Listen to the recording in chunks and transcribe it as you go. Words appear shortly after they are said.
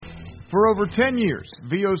For over 10 years,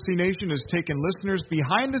 VOC Nation has taken listeners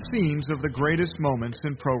behind the scenes of the greatest moments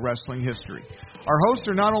in pro wrestling history. Our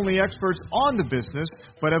hosts are not only experts on the business,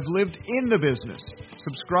 but have lived in the business.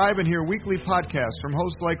 Subscribe and hear weekly podcasts from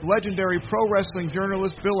hosts like legendary pro wrestling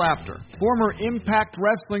journalist Bill Apter, former Impact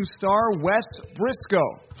Wrestling star Wes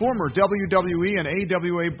Briscoe, former WWE and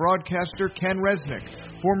AWA broadcaster Ken Resnick,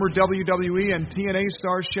 former WWE and TNA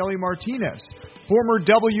star Shelly Martinez, former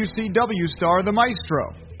WCW star The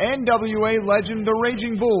Maestro, NWA legend The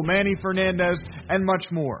Raging Bull Manny Fernandez, and much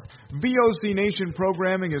more. VOC Nation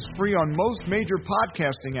programming is free on most major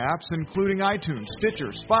podcasting apps, including iTunes,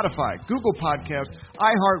 Stitcher, Spotify, Google Podcasts,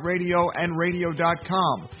 iHeartRadio, and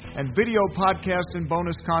Radio.com. And video podcast and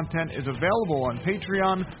bonus content is available on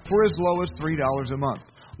Patreon for as low as $3 a month.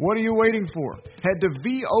 What are you waiting for? Head to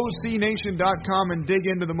VOCNation.com and dig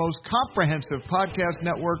into the most comprehensive podcast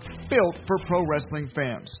network built for pro wrestling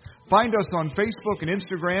fans. Find us on Facebook and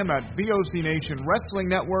Instagram at VOC Nation Wrestling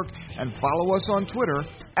Network and follow us on Twitter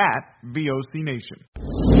at VOC Nation.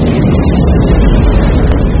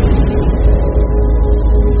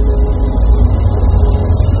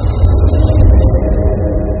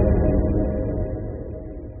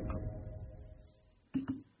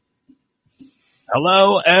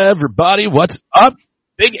 Hello, everybody. What's up?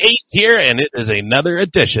 Big Ace here, and it is another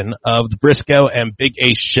edition of the Briscoe and Big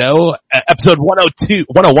Ace Show. Episode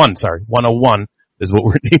 101 is what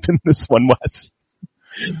we're naming this one, Wes.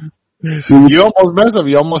 You almost messed up.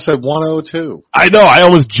 You almost said 102. I know. I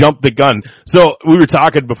almost jumped the gun. So we were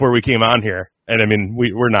talking before we came on here, and I mean,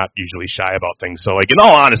 we're not usually shy about things. So, like, in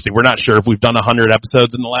all honesty, we're not sure if we've done 100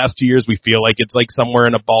 episodes in the last 2 years. We feel like it's like somewhere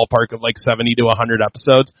in a ballpark of like 70 to 100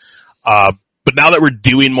 episodes. But now that we're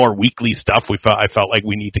doing more weekly stuff, I felt like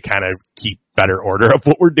we need to kind of keep better order of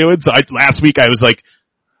what we're doing. So last week I was like,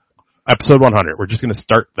 episode 100, we're just going to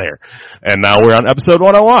start there. And now we're on episode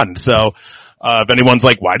 101. So, if anyone's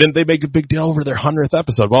like, why didn't they make a big deal over their 100th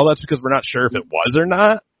episode? Well, that's because we're not sure if it was or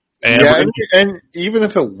not. And even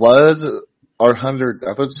if it was our 100th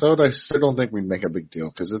episode, I still don't think we'd make a big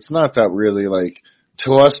deal because it's not that really like,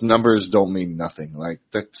 to us, numbers don't mean nothing. Like,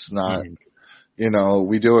 that's not... You know,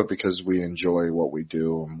 we do it because we enjoy what we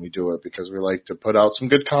do, and we do it because we like to put out some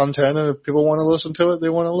good content, and if people want to listen to it, they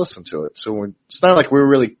want to listen to it. So it's not like we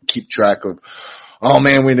really keep track of, oh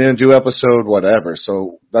man, we didn't do episode whatever.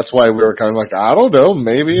 So that's why we were kind of like, I don't know,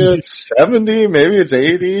 maybe it's 70, maybe it's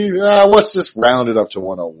 80. Let's just round it up to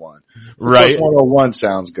 101. Right. 101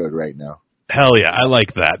 sounds good right now. Hell yeah, I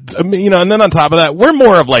like that. I mean, you know, and then on top of that, we're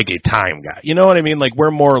more of like a time guy. You know what I mean? Like,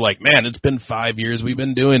 we're more like, man, it's been 5 years we've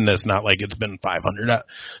been doing this, not like it's been 500.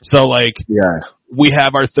 So, like, yeah, we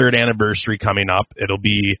have our 3rd anniversary coming up. It'll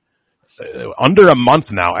be under a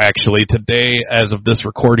month now, actually. Today, as of this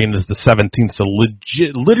recording, is the 17th. So,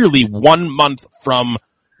 literally 1 month from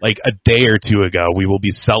like a day or two ago, we will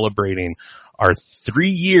be celebrating our 3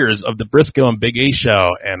 years of the Briscoe and Big Ace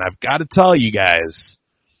Show. And I've got to tell you guys,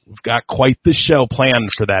 we've got quite the show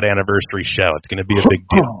planned for that anniversary show. It's going to be a big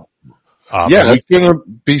deal. It's going to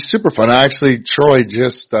be super fun. Actually, Troy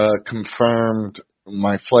just confirmed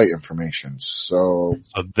my flight information. So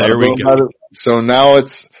there we go. So now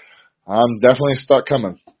I'm definitely stuck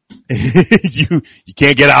coming. You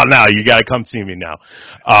can't get out now. You got to come see me now.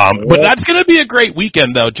 But that's going to be a great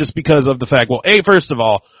weekend, though, just because of the fact, well, first of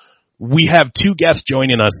all, we have 2 guests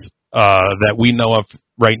joining us that we know of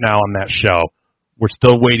right now on that show. We're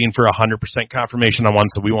still waiting for 100% confirmation on one,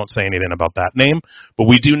 so we won't say anything about that name. But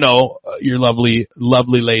we do know your lovely,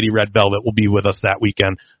 lovely lady, Red Velvet, will be with us that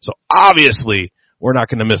weekend. So obviously, we're not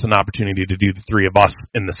going to miss an opportunity to do the 3 of us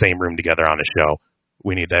in the same room together on a show.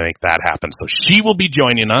 We need to make that happen. So she will be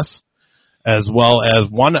joining us, as well as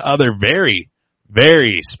one other very,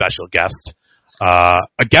 very special guest.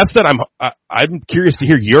 A guest that I'm curious to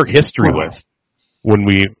hear your history with when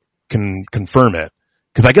we can confirm it.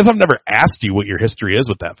 Because I guess I've never asked you what your history is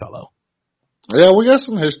with that fellow. Yeah, we got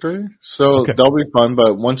some history, so That'll be fun.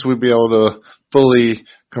 But once we be able to fully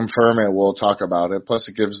confirm it, we'll talk about it. Plus,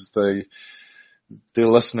 it gives the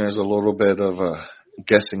listeners a little bit of a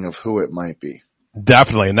guessing of who it might be.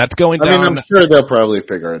 Definitely, and that's going down. I mean, I'm sure they'll probably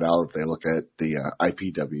figure it out if they look at the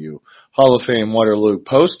IPW Hall of Fame Waterloo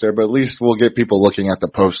poster, but at least we'll get people looking at the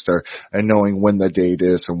poster and knowing when the date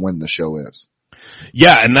is and when the show is.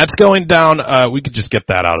 Yeah, and that's going down. We could just get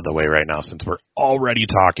that out of the way right now since we're already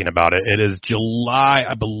talking about it. It is July,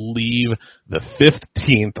 I believe, the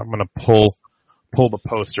 15th. I'm going to pull the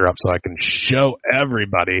poster up so I can show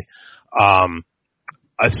everybody. A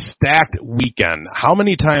stacked weekend. How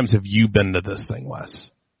many times have you been to this thing, Wes?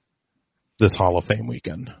 This Hall of Fame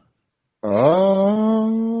weekend?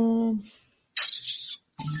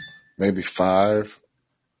 Maybe 5.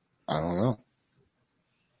 I don't know.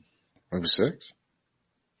 Maybe 6?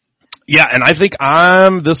 Yeah, and I think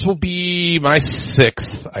this will be my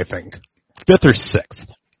 6th, I think. 5th or 6th.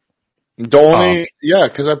 The only,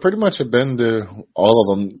 because I pretty much have been to all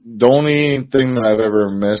of them. The only thing that I've ever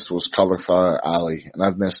missed was Cauliflower Alley, and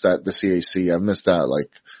I've missed that, the CAC. I've missed that like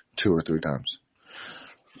 2 or 3 times.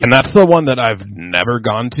 And that's the one that I've never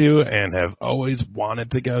gone to and have always wanted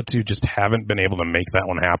to go to, just haven't been able to make that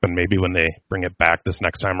one happen. Maybe when they bring it back this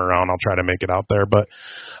next time around, I'll try to make it out there. But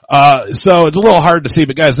so it's a little hard to see,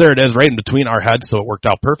 but guys, there it is, right in between our heads, so it worked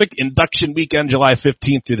out perfect. Induction weekend, July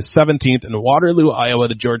 15th through the 17th in Waterloo, Iowa,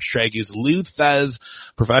 the George Trages Lou Thez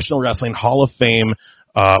Professional Wrestling Hall of Fame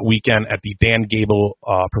weekend at the Dan Gable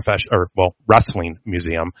Wrestling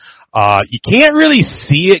Museum. You can't really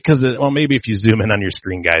see it because, maybe if you zoom in on your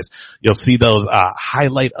screen, guys, you'll see those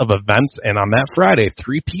highlight of events. And on that Friday,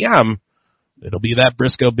 3 p.m., it'll be that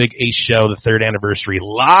Briscoe Big Ace show, the 3rd anniversary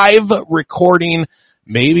live recording,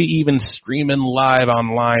 maybe even streaming live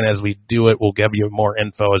online as we do it. We'll give you more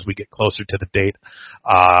info as we get closer to the date.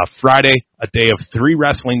 Friday, a day of 3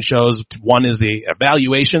 wrestling shows. One is the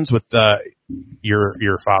evaluations with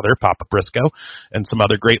your father, Papa Briscoe, and some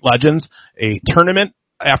other great legends. A tournament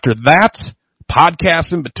after that,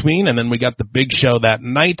 podcasts in between, and then we got the big show that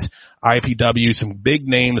night. IPW, some big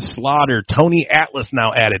names, Slaughter, Tony Atlas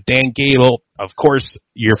now added, Dan Gable, of course,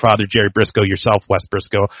 your father, Jerry Briscoe, yourself, Wes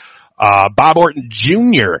Briscoe, Bob Orton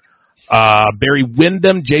Jr., Barry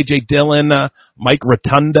Windham, J.J. Dillon, Mike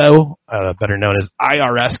Rotundo, better known as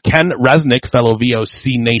IRS, Ken Resnick, fellow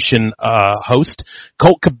VOC Nation host,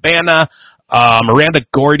 Colt Cabana, Miranda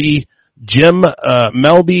Gordy, Jim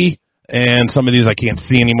Melby, and some of these I can't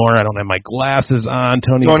see anymore. I don't have my glasses on.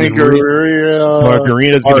 Tony Gurria.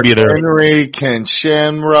 Gurria's going to be there. Henry, Ken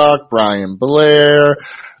Shamrock, Brian Blair,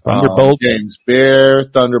 Thunderbolt, James Bear,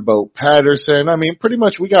 Thunderbolt Patterson. I mean, pretty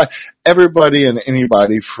much we got everybody and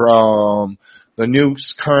anybody from the new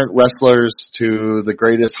current wrestlers to the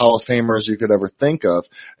greatest Hall of Famers you could ever think of.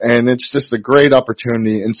 And it's just a great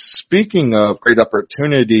opportunity. And speaking of great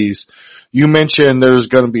opportunities, you mentioned there's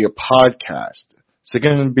going to be a podcast. Is it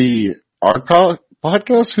going to be our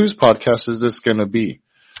podcast? Whose podcast is this going to be?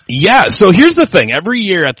 Yeah, so here's the thing. Every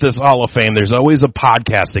year at this Hall of Fame, there's always a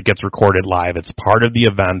podcast that gets recorded live. It's part of the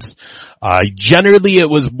events. Generally, it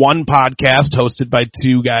was one podcast hosted by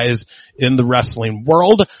 2 guys in the wrestling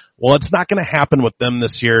world. Well, it's not going to happen with them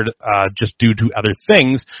this year just due to other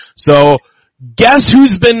things. So guess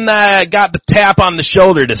who's been got the tap on the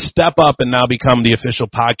shoulder to step up and now become the official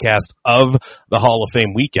podcast of the Hall of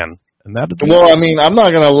Fame weekend? And well, I mean, I'm not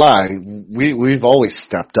gonna lie. We've always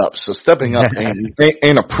stepped up, so stepping up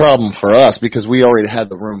ain't a problem for us because we already had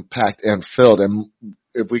the room packed and filled, and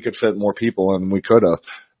if we could fit more people in, we could have.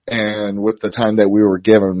 And with the time that we were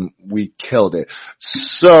given, we killed it.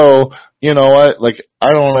 So, you know what? Like, I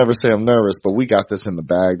don't ever say I'm nervous, but we got this in the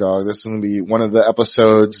bag, dog. This is gonna be one of the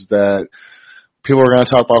episodes that people are gonna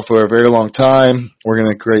talk about for a very long time. We're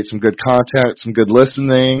gonna create some good content, some good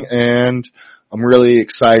listening, and I'm really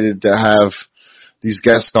excited to have these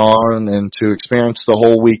guests on and to experience the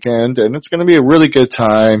whole weekend, and it's going to be a really good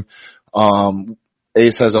time.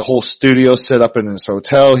 Ace has a whole studio set up in his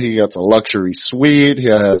hotel. He got the luxury suite. He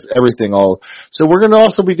has everything all. So we're going to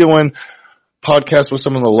also be doing podcasts with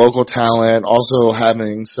some of the local talent, also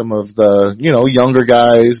having some of the, younger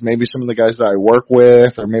guys, maybe some of the guys that I work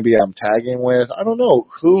with or maybe I'm tagging with. I don't know.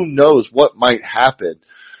 Who knows what might happen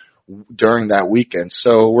during that weekend.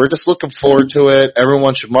 So we're just looking forward to it.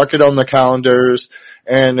 Everyone should mark it on their calendars.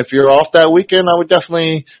 And if you're off that weekend, I would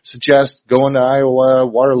definitely suggest going to Iowa,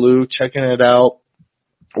 Waterloo, checking it out.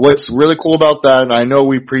 What's really cool about that, and I know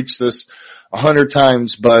we preach this 100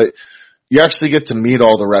 times, but you actually get to meet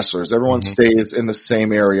all the wrestlers. Everyone stays in the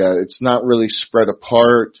same area. It's not really spread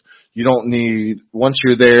apart. You don't need, once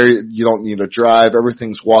you're there, you don't need to drive.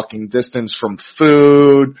 Everything's walking distance from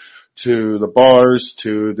food to the bars,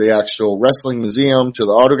 to the actual wrestling museum, to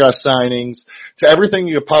the autograph signings, to everything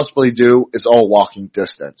you could possibly do is all walking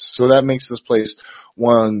distance. So that makes this place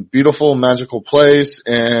one beautiful, magical place.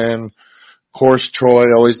 And of course, Troy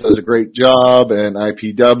always does a great job, and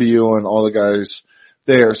IPW and all the guys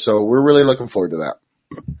there. So we're really looking forward to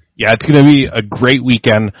that. Yeah, it's going to be a great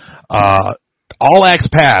weekend. All Access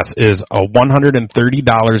Pass is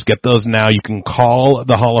 $130. Get those now. You can call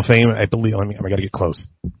the Hall of Fame. I believe. I got to get close.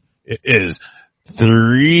 It is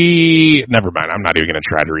 3. Never mind. I'm not even going to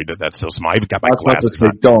try to read it. That's so small. I even got my glasses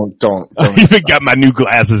on. Don't. I even got my new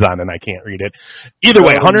glasses on and I can't read it. Either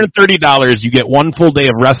way, $130. You get one full day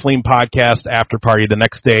of wrestling podcast after party. The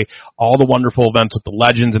next day, all the wonderful events with the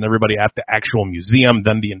legends and everybody at the actual museum.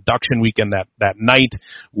 Then the induction weekend that night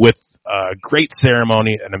with a great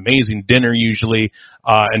ceremony, an amazing dinner usually,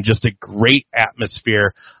 and just a great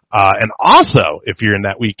atmosphere. And also, if you're in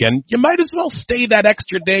that weekend, you might as well stay that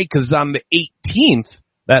extra day, because on the 18th,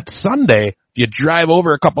 that Sunday, if you drive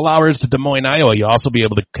over a couple hours to Des Moines, Iowa, you'll also be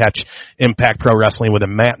able to catch Impact Pro Wrestling with a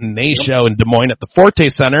matinee show in Des Moines at the Forte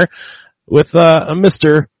Center with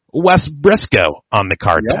Mr. Wes Briscoe on the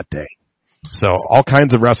card that day. So all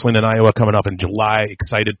kinds of wrestling in Iowa coming up in July.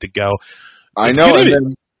 Excited to go. I know,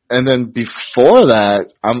 and then before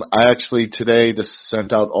that, I actually today just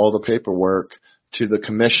sent out all the paperwork to the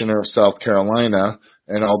Commissioner of South Carolina,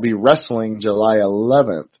 and I'll be wrestling July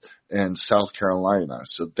 11th in South Carolina.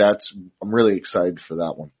 So I'm really excited for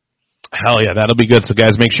that one. Hell yeah, that'll be good. So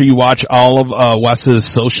guys, make sure you watch all of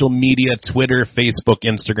Wes's social media, Twitter, Facebook,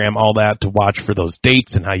 Instagram, all that, to watch for those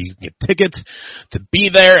dates and how you can get tickets to be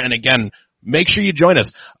there. And again, make sure you join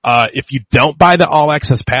us. If you don't buy the All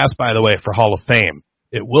Access Pass, by the way, for Hall of Fame,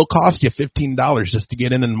 it will cost you $15 just to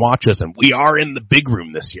get in and watch us. And we are in the big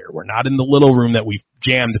room this year. We're not in the little room that we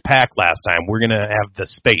jammed packed last time. We're going to have the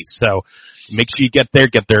space. So make sure you get there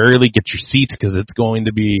early, get your seats, because it's going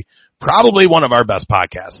to be probably one of our best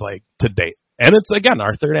podcasts, like, to date. And it's, again,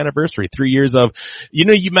 our 3rd anniversary, 3 years of,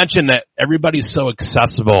 you mentioned that everybody's so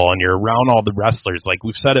accessible and you're around all the wrestlers. Like,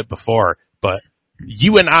 we've said it before, but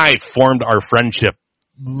you and I formed our friendship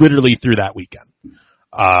literally through that weekend.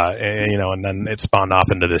 And then it spawned off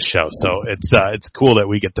into this show. So it's cool that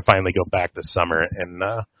we get to finally go back this summer and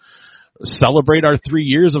celebrate our 3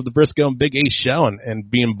 years of the Briscoe and Big Ace show and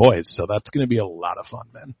being boys. So that's going to be a lot of fun,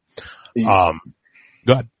 man.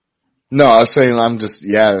 Go ahead. No, I was saying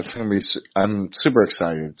it's going to be, I'm super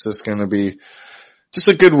excited. It's just going to be just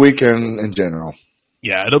a good weekend in general.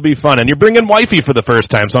 Yeah, it'll be fun. And you're bringing wifey for the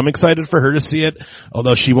first time, so I'm excited for her to see it,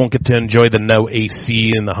 although she won't get to enjoy the no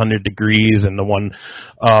AC and the 100 degrees and the one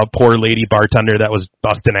poor lady bartender that was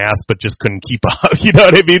busting ass but just couldn't keep up. You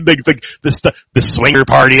know what I mean? Like the swinger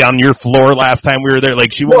party on your floor last time we were there,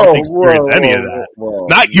 like, she won't experience any of that.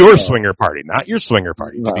 Not your swinger party,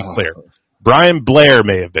 to be clear. Brian Blair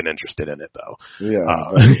may have been interested in it, though. Yeah.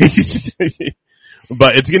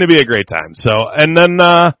 But it's going to be a great time. So, and then,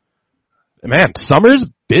 man, summer's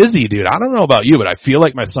busy, dude. I don't know about you, but I feel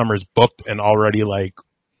like my summer's booked and already, like,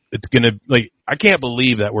 it's going to, like, I can't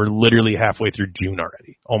believe that we're literally halfway through June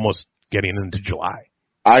already, almost getting into July.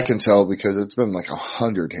 I can tell because it's been like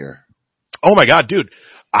 100 here. Oh, my God, dude.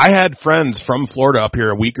 I had friends from Florida up here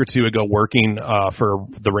a week or two ago working for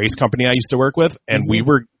the race company I used to work with, and we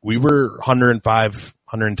were 105,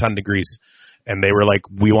 110 degrees, and they were like,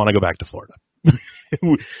 we want to go back to Florida.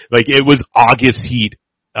 Like, it was August heat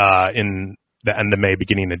in the end of May,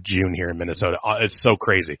 beginning of June here in Minnesota. It's so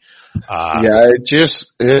crazy.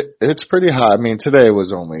 It's pretty hot. I mean, today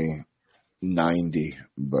was only 90,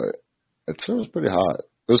 but it was pretty hot.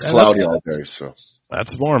 It was cloudy all day, so.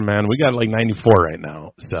 That's warm, man. We got like 94 right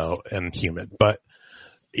now, so, and humid. But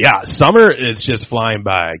yeah, summer is just flying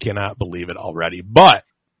by. I cannot believe it already. But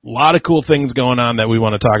a lot of cool things going on that we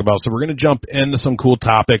want to talk about. So we're going to jump into some cool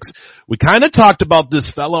topics. We kind of talked about this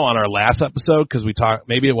fellow on our last episode because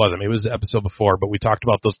maybe it wasn't. Maybe it was the episode before, but we talked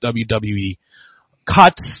about those WWE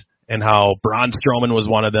cuts and how Braun Strowman was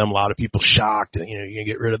one of them. A lot of people shocked, you can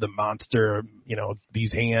get rid of the monster,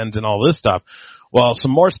 these hands and all this stuff. Well,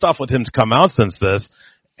 some more stuff with him's come out since this,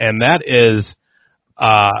 and that is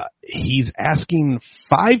he's asking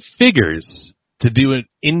 5 figures to do an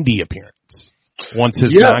indie appearance once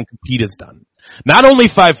his non-compete is done. Not only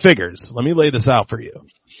 5 figures. Let me lay this out for you.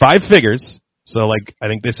 5 figures. So, like, I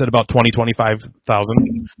think they said about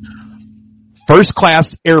 25,000. First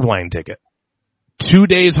class airline ticket. 2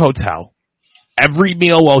 days hotel. Every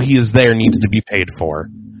meal while he is there needs to be paid for.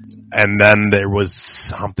 And then there was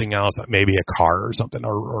something else, maybe a car or something,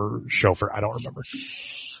 or chauffeur. I don't remember.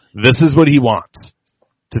 This is what he wants,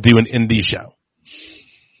 to do an indie show.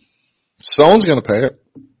 Someone's going to pay it.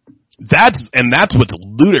 That's what's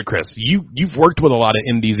ludicrous. You've worked with a lot of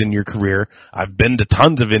indies in your career. I've been to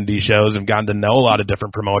tons of indie shows and gotten to know a lot of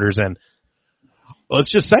different promoters. And let's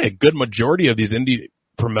just say a good majority of these indie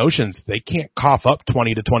promotions, they can't cough up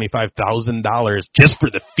 $20,000 to $25,000 just for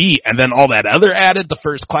the fee, and then all that other added, the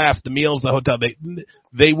first class, the meals, the hotel.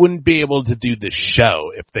 They wouldn't be able to do the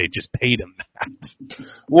show if they just paid him that.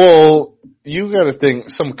 Well, you got to think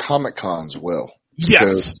some Comic Cons will.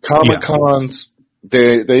 Yes, Comic Cons,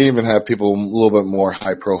 they even have people a little bit more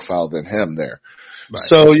high profile than him there. Right.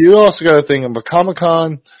 So you also got to think of a Comic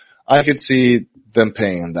Con. I could see them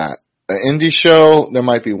paying that. An indie show, there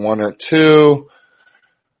might be 1 or 2.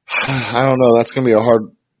 I don't know. That's going to be a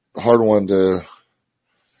hard one to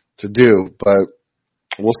do, but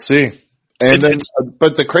we'll see. And then,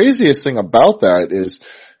 but the craziest thing about that is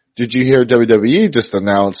did you hear WWE just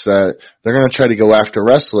announced that they're going to try to go after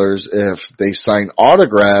wrestlers if they sign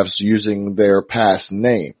autographs using their past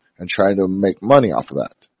name and try to make money off of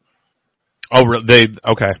that? Oh,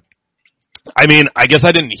 okay. I mean, I guess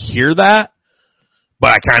I didn't hear that, but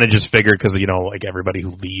I kind of just figured because, like everybody who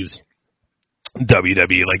leaves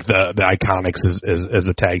WWE, like the Iconics is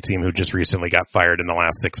a tag team who just recently got fired in the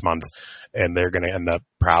last 6 months, and they're going to end up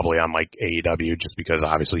probably on like AEW just because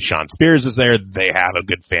obviously Shawn Spears is there. They have a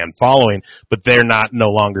good fan following, but they're no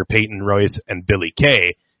longer Peyton Royce and Billie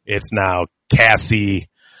Kay. It's now Cassie,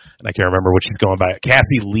 and I can't remember what she's going by.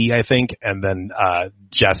 Cassie Lee, I think, and then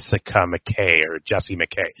Jessica McKay or Jessie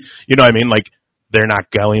McKay. You know what I mean? Like, they're not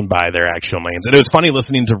going by their actual names. And it was funny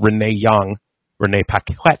listening to Renee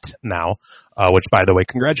Paquette now, which, by the way,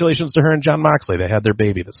 congratulations to her and Jon Moxley. They had their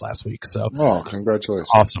baby this last week. So, oh, congratulations.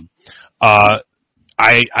 Awesome. I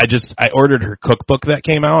ordered her cookbook that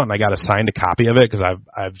came out, and I got a signed copy of it because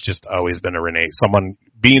I've just always been a Renee, someone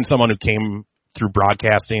who came through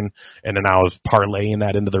broadcasting and then I was parlaying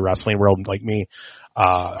that into the wrestling world like me.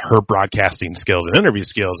 Her broadcasting skills and interview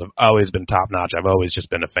skills have always been top notch. I've always just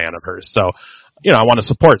been a fan of hers. So, I want to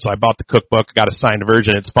support. So I bought the cookbook, got a signed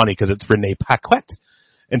version. It's funny because it's Renee Paquette.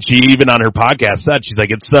 And she even on her podcast said, she's like,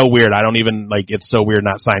 it's so weird. It's so weird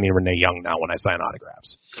not signing Renee Young now when I sign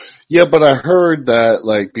autographs. Yeah, but I heard that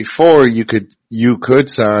like before you could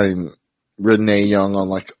sign Renee Young on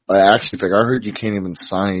like an action figure. I heard you can't even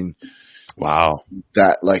sign. Wow.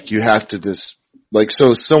 That like you have to just like,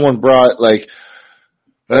 so someone brought like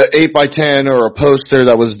 8x10 or a poster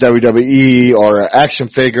that was WWE or an action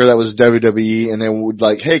figure that was WWE, and they would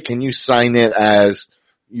like, hey, can you sign it as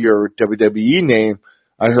your WWE name?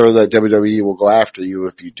 I heard that WWE will go after you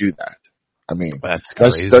if you do that. I mean,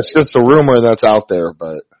 that's just a rumor that's out there,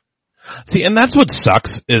 but. See, and that's what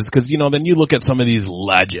sucks is because, then you look at some of these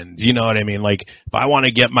legends, you know what I mean? Like, if I want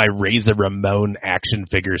to get my Razor Ramon action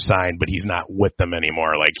figure signed, but he's not with them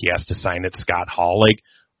anymore, like, he has to sign it Scott Hall, like,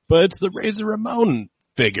 but it's the Razor Ramon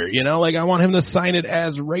figure, like, I want him to sign it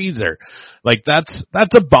as Razor. Like, that's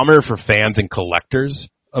a bummer for fans and collectors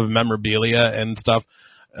of memorabilia and stuff.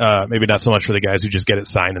 Maybe not so much for the guys who just get it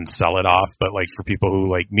signed and sell it off, but, like, for people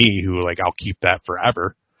who, like me, who, like, I'll keep that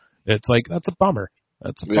forever, it's like, that's a bummer.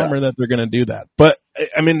 That's a bummer that they're going to do that. But,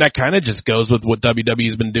 I mean, that kind of just goes with what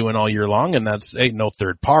WWE's been doing all year long, and that's, no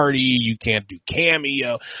third party, you can't do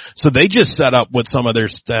Cameo. So they just set up with some of their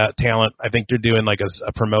talent. I think they're doing like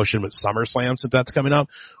a promotion with SummerSlam, since that's coming up,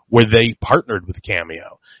 where they partnered with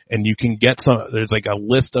Cameo. And you can get there's like a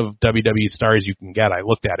list of WWE stars you can get. I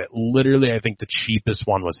looked at it. Literally, I think the cheapest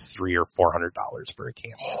one was $300 or $400 for a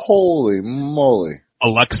Cameo. Holy moly.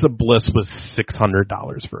 Alexa Bliss was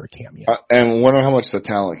 $600 for a Cameo. And wonder how much the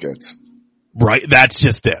talent gets. Right, that's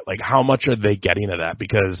just it. Like, how much are they getting of that?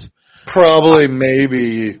 Because probably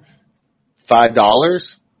maybe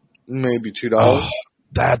 $5, maybe $2. Oh,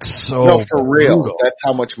 that's so no, for real. brutal. That's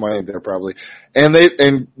how much money they're probably. And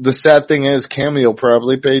the sad thing is, Cameo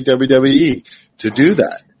probably paid WWE to do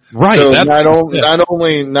that. Right. So not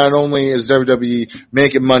only is WWE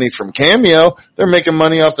making money from Cameo, they're making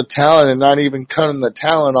money off the talent and not even cutting the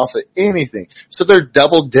talent off of anything. So they're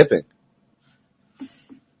double dipping.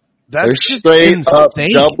 They're straight up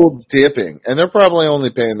double dipping, and they're probably only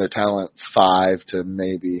paying their talent $5 to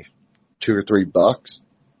maybe $2 or $3.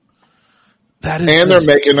 They're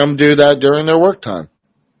making them do that during their work time.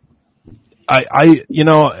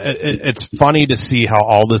 It's funny to see how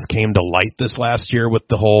all this came to light this last year with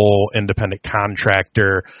the whole independent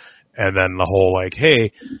contractor and then the whole like,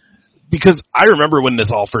 hey, because I remember when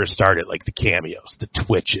this all first started, like the Cameos, the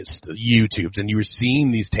Twitches, the YouTubes, and you were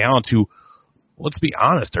seeing these talents who, let's be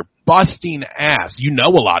honest, are busting ass. You know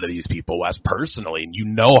a lot of these people, Wes, personally, and you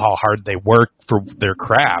know how hard they work for their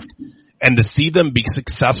craft. And to see them be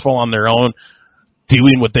successful on their own,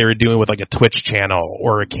 doing what they were doing with like a Twitch channel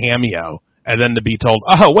or a Cameo, and then to be told,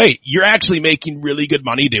 oh, wait, you're actually making really good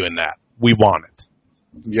money doing that. We want it.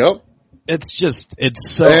 Yep. It's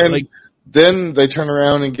so and like. Then they turn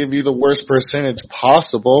around and give you the worst percentage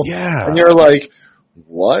possible. Yeah. And you're like,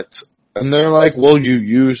 what? And they're like, well, you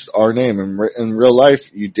used our name. In real life,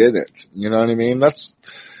 you didn't. You know what I mean? That's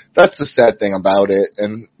the sad thing about it.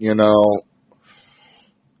 And,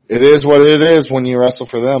 it is what it is when you wrestle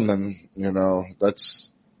for them. And, that's.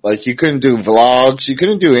 Like, you couldn't do vlogs. You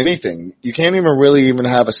couldn't do anything. You can't even really even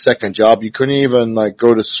have a second job. You couldn't even, like,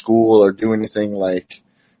 go to school or do anything. Like,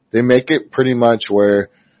 they make it pretty much where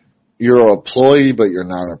you're an employee, but you're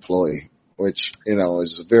not an employee, which,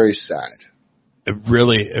 is very sad. It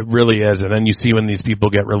really is. And then you see when these people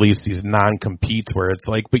get released, these non-competes where it's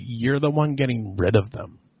like, but you're the one getting rid of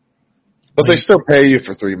them. But they still pay you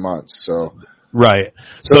for 3 months, so. Right.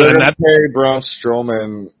 So they're going to pay Braun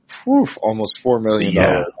Strowman almost $4 million.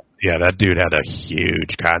 Yeah, that dude had a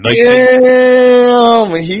huge contract.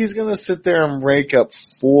 He's going to sit there and rake up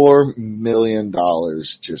 $4 million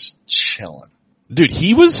just chilling. Dude,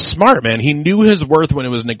 he was smart, man. He knew his worth when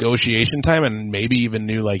it was negotiation time, and maybe even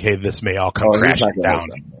knew, like, hey, this may all come crashing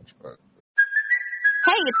down.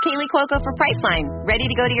 Hey, it's Kaylee Cuoco for Priceline. Ready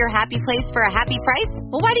to go to your happy place for a happy price?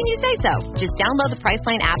 Well, why didn't you say so? Just download the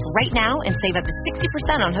Priceline app right now and save up to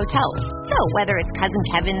 60% on hotels. So, whether it's Cousin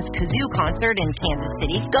Kevin's Kazoo Concert in Kansas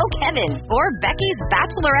City, go Kevin, or Becky's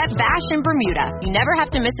Bachelorette Bash in Bermuda, you never have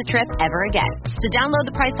to miss a trip ever again. So download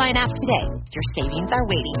the Priceline app today. Your savings are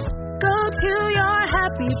waiting. Go to your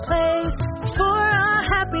happy place for a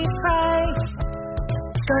happy price.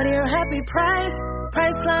 Go to your happy price,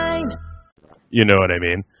 Priceline. You know what I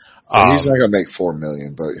mean? He's not gonna make $4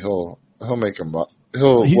 million, but he'll make him.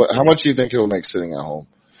 How much do you think he'll make sitting at home?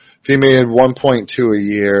 If he made 1.2 a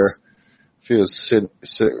year, if he was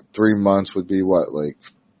sit 3 months, would be what, like?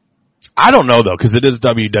 I don't know though, because it is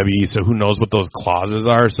WWE, so who knows what those clauses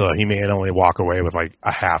are? So he may only walk away with like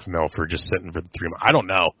a $500,000 for just sitting for the 3 months. I don't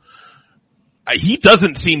know. He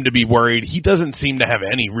doesn't seem to be worried. He doesn't seem to have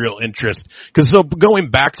any real interest. Because so going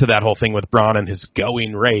back to that whole thing with Braun and his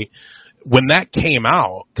going rate. When that came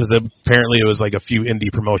out, because apparently it was like a few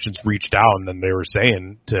indie promotions reached out and then they were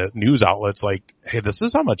saying to news outlets like, hey, this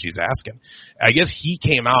is how much he's asking. I guess he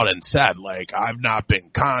came out and said, like, I've not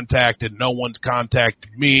been contacted. No one's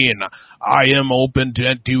contacted me, and I am open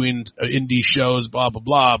to doing indie shows, blah, blah,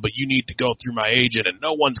 blah, but you need to go through my agent, and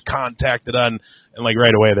no one's contacted on. And, like,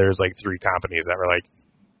 right away there's, like, 3 companies that were like,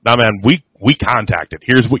 no, man, we contacted.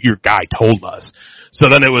 Here's what your guy told us. So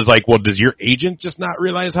then it was like, well, does your agent just not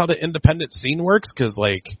realize how the independent scene works? Because,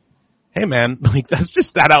 like, hey, man, like, that's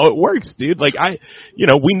just not how it works, dude. Like,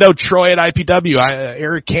 we know Troy at IPW,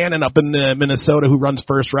 Eric Cannon up in Minnesota who runs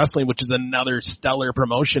First Wrestling, which is another stellar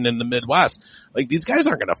promotion in the Midwest. Like, these guys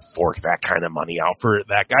aren't going to fork that kind of money out for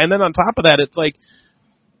that guy. And then on top of that, it's like,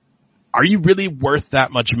 are you really worth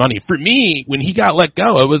that much money? For me, when he got let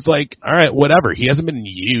go, it was like, all right, whatever. He hasn't been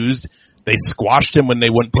used. They squashed him when they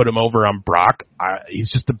wouldn't put him over on Brock.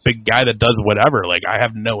 He's just a big guy that does whatever. Like, I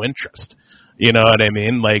have no interest. You know what I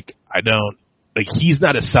mean? Like, he's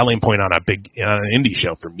not a selling point on an indie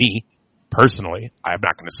show for me, personally. I'm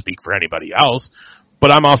not going to speak for anybody else.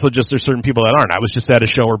 But I'm also just, there's certain people that aren't. I was just at a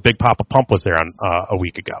show where Big Papa Pump was there a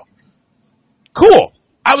week ago. Cool.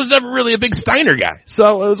 I was never really a big Steiner guy.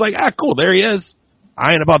 So it was like, cool, there he is.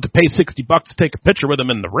 I ain't about to pay $60 to take a picture with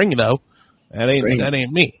him in the ring, though. That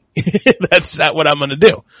ain't me. That's not what I'm going to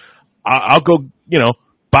do. I'll go,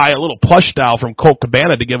 buy a little plush doll from Colt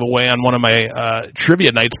Cabana to give away on one of my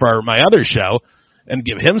trivia nights for my other show and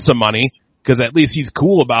give him some money because at least he's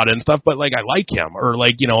cool about it and stuff. But, like, I like him. Or,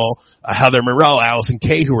 like, Heather Morrell, Allison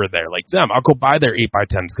Kay, who are there. Like them. I'll go buy their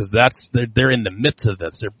 8x10s because they're in the midst of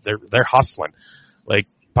this. They're hustling. Like,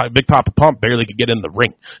 Big Papa Pump barely could get in the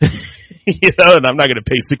ring. And I'm not going to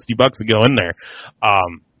pay $60 to go in there.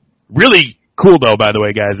 Really cool, though, by the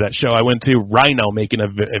way, guys, that show I went to, Rhino making a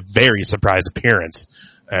very surprise appearance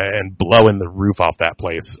and blowing the roof off that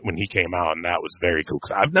place when he came out, and that was very cool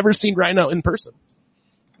because I've never seen Rhino in person.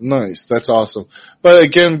 Nice. That's awesome. But,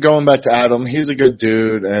 again, going back to Adam, he's a good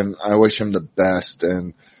dude, and I wish him the best.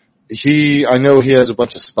 And I know he has a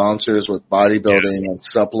bunch of sponsors with bodybuilding and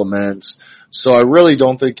supplements, so I really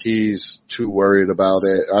don't think he's too worried about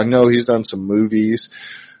it. I know he's done some movies.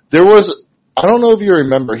 I don't know if you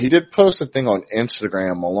remember, he did post a thing on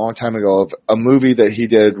Instagram a long time ago of a movie that he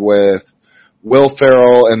did with Will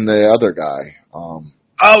Ferrell and the other guy.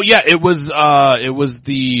 It was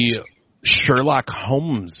the Sherlock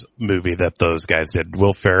Holmes movie that those guys did,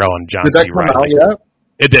 Will Ferrell and John C. Reilly. Did that come out yet?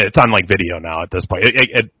 It did. It's on, like, video now at this point.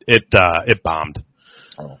 It bombed.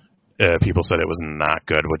 Oh. People said it was not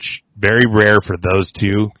good, which very rare for those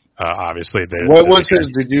two. Obviously, what was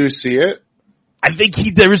his? Did you see it? I think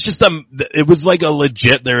there was just it was like a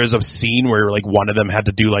legit. There is a scene where, like, one of them had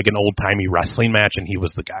to do, like, an old timey wrestling match, and he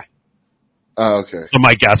was the guy. Oh, okay. So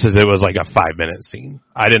my guess is it was like a 5-minute scene.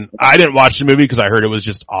 I didn't watch the movie because I heard it was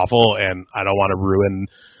just awful, and I don't want to ruin.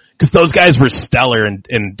 Because those guys were stellar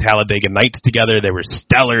in Talladega Nights together. They were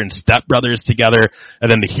stellar in Step Brothers together.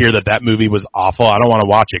 And then to hear that movie was awful, I don't want to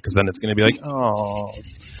watch it because then it's going to be like, oh.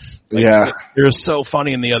 Like, yeah. They're so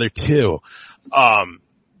funny in the other two.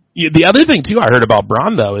 The other thing, too, I heard about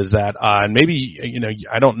Braun, though, is that, and maybe,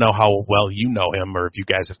 I don't know how well you know him or if you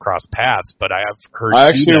guys have crossed paths, but I have heard. I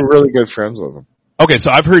actually am really good friends with him. Okay,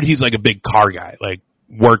 so I've heard he's like a big car guy, like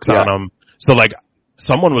works on them. So, like,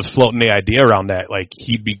 someone was floating the idea around that, like,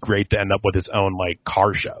 he'd be great to end up with his own, like,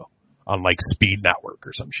 car show on, like, Speed Network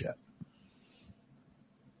or some shit.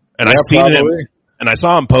 And yeah, I've seen probably. him, and I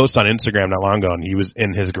saw him post on Instagram not long ago, and he was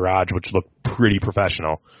in his garage, which looked pretty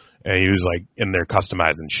professional. And he was like in there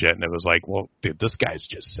customizing shit, and it was like, well, dude, this guy's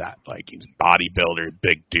just set. Like, he's a bodybuilder,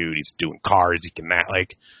 big dude, he's doing cars, he can act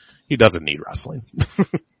like he doesn't need wrestling.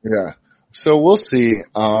 Yeah. So we'll see.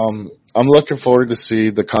 I'm looking forward to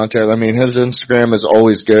see the content. I mean, his Instagram is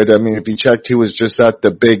always good. I mean, if you checked, he was just at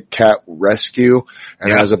the Big Cat Rescue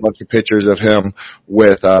and has a bunch of pictures of him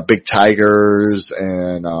with big tigers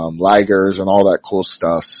and ligers and all that cool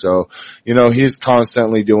stuff. So, you know, he's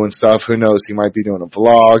constantly doing stuff. Who knows? He might be doing a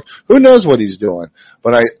vlog. Who knows what he's doing?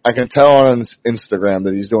 But I can tell on his Instagram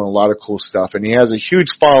that he's doing a lot of cool stuff, and he has a huge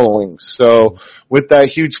following. So with that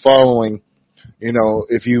huge following, you know,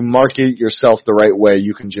 if you market yourself the right way,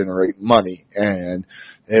 you can generate money. And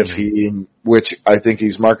which I think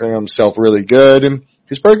he's marketing himself really good, and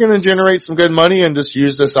he's probably going to generate some good money and just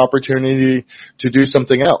use this opportunity to do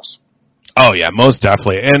something else. Oh, yeah, most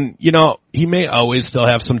definitely. And, you know, he may always still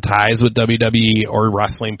have some ties with WWE or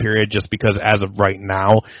wrestling, period, just because as of right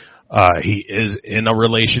now, he is in a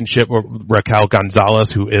relationship with Raquel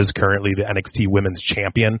Gonzalez, who is currently the NXT Women's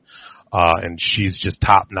Champion. And she's just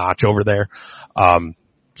top notch over there.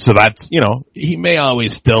 So that's, you know, he may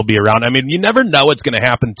always still be around. I mean, you never know what's going to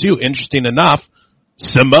happen too. Interesting enough,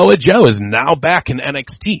 Samoa Joe is now back in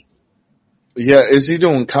NXT. Yeah, is he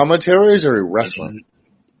doing commentaries or wrestling?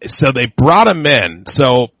 So they brought him in.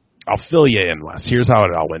 So I'll fill you in, Wes. Here's how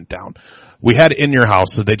it all went down. We had In Your House,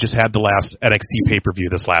 so they just had the last NXT pay-per-view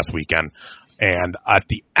this last weekend. And at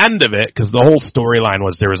the end of it, because the whole storyline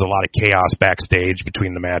was there was a lot of chaos backstage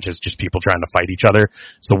between the matches, just people trying to fight each other.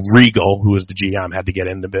 So Regal, who was the GM, had to get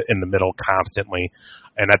in the middle constantly.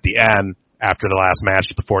 And at the end, after the last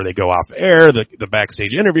match, before they go off air, the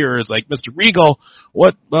backstage interviewer is like, Mr. Regal,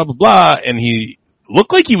 what, blah, blah, blah. And he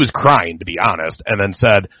looked like he was crying, to be honest, and then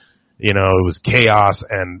said, you know, it was chaos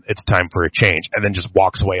and it's time for a change. And then just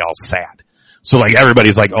walks away all sad. So, like,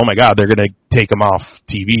 everybody's like, oh, my God, they're going to take him off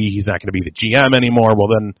TV. He's not going to be the GM anymore. Well,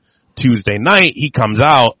 then Tuesday night, he comes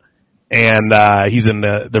out, and he's in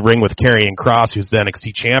the ring with Karrion Kross, who's the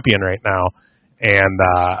NXT champion right now. And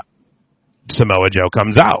Samoa Joe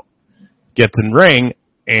comes out, gets in ring,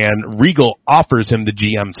 and Regal offers him the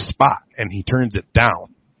GM spot, and he turns it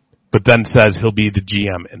down, but then says he'll be the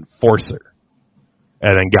GM enforcer.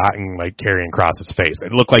 And then got in, like, Karrion Kross's face.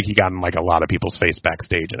 It looked like he got in, like, a lot of people's face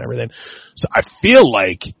backstage and everything. So I feel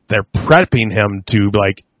like they're prepping him to,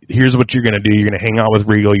 like, here's what you're going to do. You're going to hang out with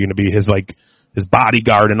Regal. You're going to be his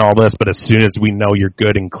bodyguard and all this. But as soon as we know you're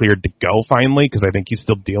good and cleared to go finally, because I think he's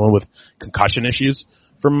still dealing with concussion issues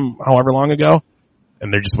from however long ago,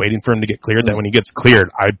 and they're just waiting for him to get cleared, then when he gets cleared,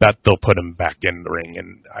 I bet they'll put him back in the ring,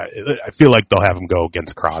 and I feel like they'll have him go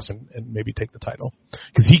against Kross and maybe take the title.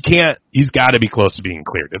 Because he's got to be close to being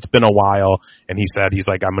cleared. It's been a while, and he's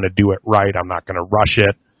like, I'm going to do it right, I'm not going to rush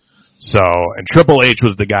it. So, and Triple H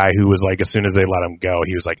was the guy who was like, as soon as they let him go,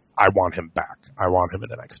 he was like, I want him back. I want him in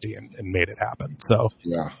NXT, and made it happen. So,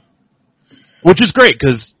 yeah. Which is great,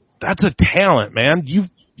 because that's a talent, man.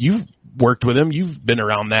 You've worked with him. You've been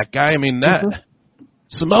around that guy. I mean, that...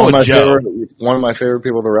 Samoa Joe, one of my favorite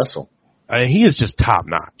people to wrestle. He is just top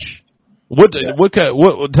notch. What?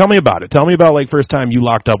 Tell me about it. Tell me about, like, first time you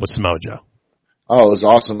locked up with Samoa Joe. Oh, it was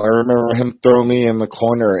awesome. I remember him throwing me in the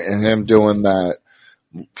corner and him doing that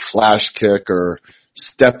flash kick or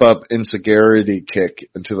step up insecurity kick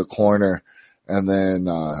into the corner, and then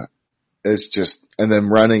and then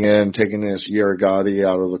running in, taking this Uragati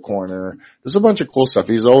out of the corner. There's a bunch of cool stuff.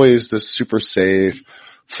 He's always this super safe,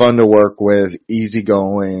 fun to work with,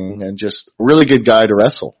 easygoing, and just a really good guy to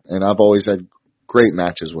wrestle. And I've always had great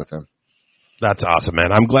matches with him. That's awesome,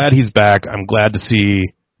 man. I'm glad he's back. I'm glad to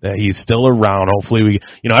see that he's still around. Hopefully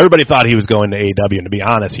everybody thought he was going to AEW, and to be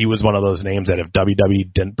honest, he was one of those names that if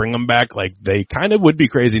WWE didn't bring him back, like, they kind of would be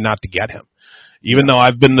crazy not to get him. Even though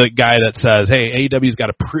I've been the guy that says, hey, AEW's got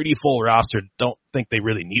a pretty full roster, don't think they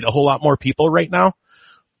really need a whole lot more people right now.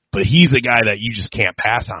 But he's a guy that you just can't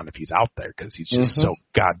pass on if he's out there, because he's just so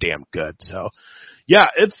goddamn good. So, yeah,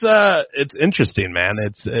 it's interesting, man.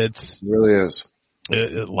 It really is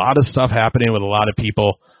a lot of stuff happening with a lot of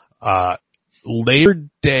people. Labor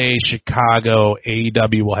Day, Chicago,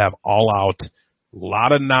 AEW will have All Out. A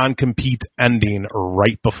lot of non-compete ending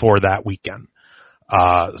right before that weekend.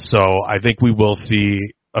 So I think we will see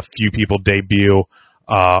a few people debut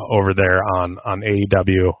over there on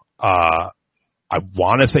AEW. I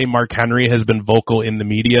want to say Mark Henry has been vocal in the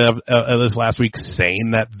media this last week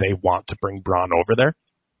saying that they want to bring Braun over there.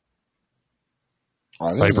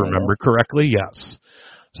 If I remember correctly, yes.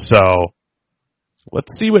 So let's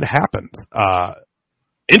see what happens.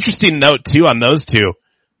 Interesting note, too, on those two.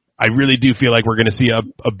 I really do feel like we're going to see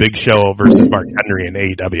a Big Show versus Mark Henry in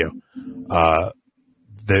AEW.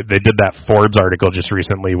 They did that Forbes article just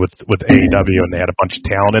recently with AEW, and they had a bunch of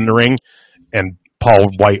talent in the ring, and Paul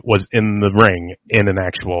White was in the ring in an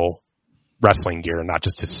actual wrestling gear, not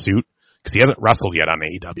just his suit, because he hasn't wrestled yet on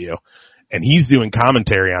AEW, and he's doing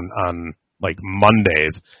commentary on like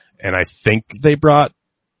Mondays, and I think they brought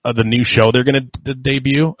the new show they're going to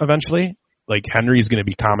debut eventually. Like Henry's going to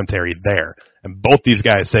be commentary there, and both these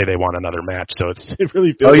guys say they want another match, so it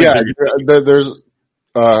really feels. Oh yeah, there's.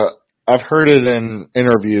 I've heard it in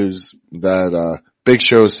interviews that Big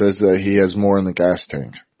Show says that he has more in the gas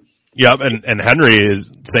tank. Yep, and Henry is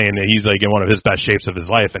saying that he's like in one of his best shapes of his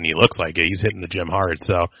life, and he looks like it. He's hitting the gym hard,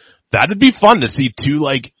 so that'd be fun to see two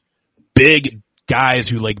like big guys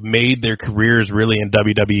who like made their careers really in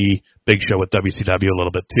WWE, Big Show with WCW a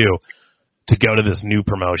little bit too, to go to this new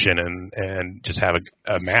promotion and just have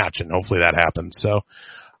a match, and hopefully that happens. So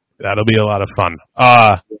that'll be a lot of fun.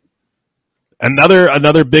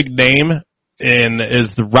 Another big name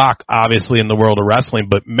is The Rock, obviously in the world of wrestling,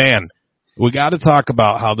 but man, we got to talk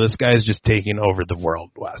about how this guy's just taking over the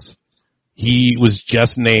world, Wes. He was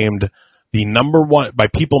just named the number one by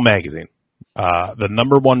People Magazine. The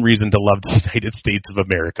number one reason to love the United States of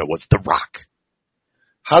America was The Rock.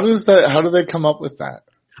 How do they come up with that?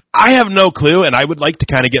 I have no clue, and I would like to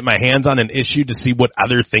kind of get my hands on an issue to see what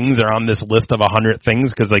other things are on this list of 100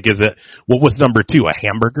 things, because, like, what was number 2, a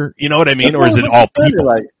hamburger? You know what I mean? Or is it all people?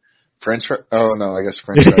 Like French fries? Oh, no, I guess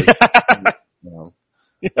French fries. No.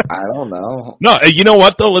 I don't know. No, you know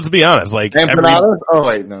what, though? Let's be honest. Like empanadas?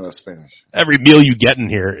 That's Spanish. Every meal you get in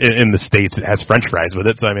here, in the States, it has French fries with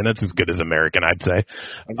it, so, I mean, that's as good as American, I'd say.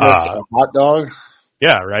 I guess a hot dog?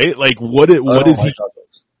 Yeah, right? Like, what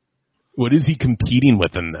is he competing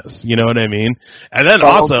with in this? You know what I mean? And then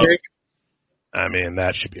also, cake? I mean,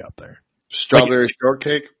 that should be up there. Strawberry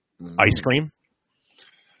shortcake? Ice cream?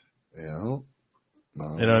 Yeah. You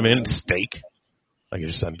know what I mean? Steak. Like,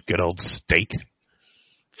 just a good old steak.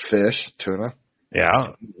 Fish, tuna.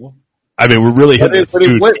 Yeah. I mean, we're really hitting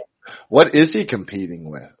food. What is he competing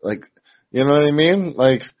with? Like, you know what I mean?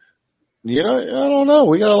 Like, I don't know.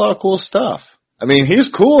 We got a lot of cool stuff. I mean, he's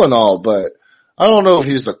cool and all, but I don't know if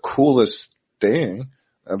he's the coolest thing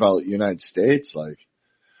about United States, like,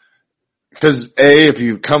 because if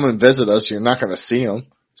you come and visit us, you're not going to see him.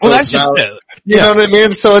 So well, that's just it. You know what I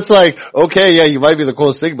mean? So it's like, okay, yeah, you might be the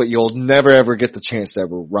coolest thing, but you'll never ever get the chance to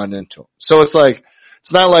ever run into him. So it's like,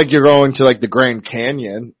 it's not like you're going to like the Grand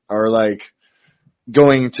Canyon or like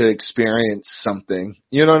going to experience something.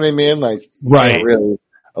 You know what I mean? Like, right? Really,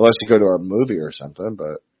 unless you go to a movie or something,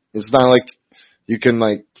 but it's not like you can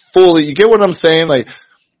like fully. You get what I'm saying? Like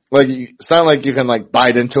it's not like you can like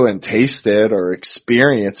bite into it and taste it or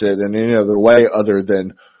experience it in any other way other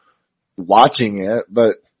than watching it.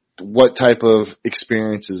 But what type of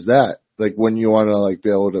experience is that? Like when you want to like be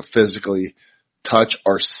able to physically touch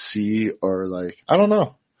or see or like, I don't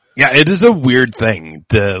know. Yeah, it is a weird thing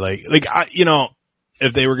to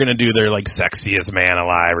if they were going to do their like sexiest man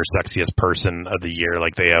alive or sexiest person of the year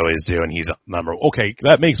like they always do, and he's number, okay,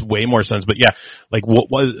 that makes way more sense. But yeah, like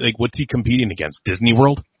what's he competing against? Disney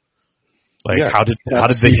World? Like yeah. how did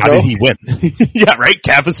he win? Yeah, right.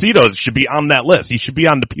 Cafecitos should be on that list. He should be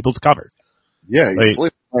on the people's covers. Yeah, he's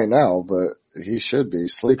sleeping right now, but he should be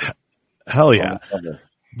sleeping. Hell yeah.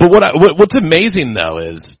 But what's amazing though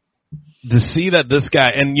is to see that this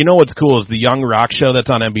guy, and you know what's cool is the Young Rock show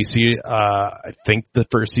that's on NBC. I think the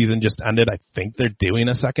first season just ended. I think they're doing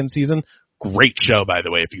a second season. Great show, by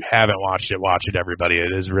the way. If you haven't watched it, watch it, everybody.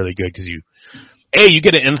 It is really good because you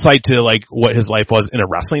get an insight to like what his life was in a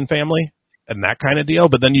wrestling family and that kind of deal.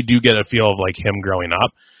 But then you do get a feel of like him growing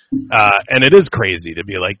up. And it is crazy to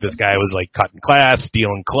be like, this guy was like cutting class,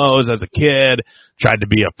 stealing clothes as a kid, tried to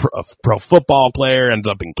be a pro football player, ends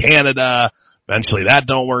up in Canada. Eventually that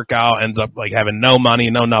don't work out, ends up like having no money,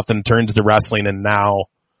 no nothing, turns to wrestling, and now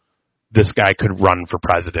this guy could run for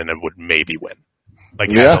president and would maybe win.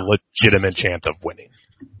 Like, has a legitimate chance of winning.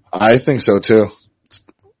 I think so too.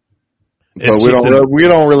 But we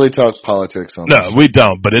don't really talk politics on this. No, we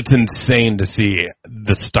don't, but it's insane to see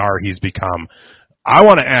the star he's become. I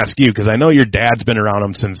want to ask you, because I know your dad's been around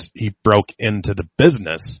him since he broke into the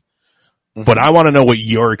business, but I want to know what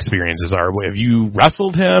your experiences are. Have you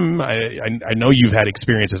wrestled him? I know you've had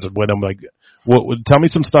experiences with him. Like, tell me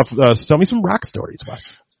some stuff. Tell me some rock stories, Wes.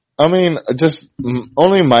 I mean, just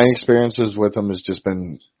only my experiences with him has just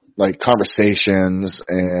been like conversations,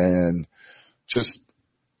 and just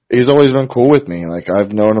he's always been cool with me. Like,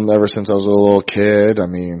 I've known him ever since I was a little kid. I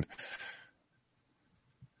mean,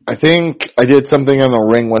 I think I did something in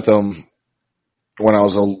the ring with him when I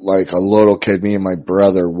was a little kid, me and my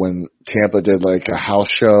brother, when Tampa did like a house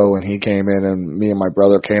show and he came in and me and my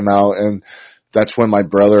brother came out, and that's when my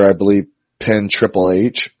brother, I believe, pinned Triple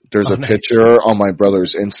H. There's a picture on my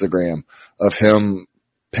brother's Instagram of him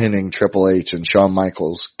pinning Triple H and Shawn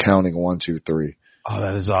Michaels counting 1, 2, 3. Oh,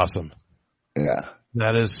 that is awesome. Yeah.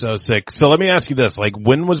 That is so sick. So let me ask you this. Like,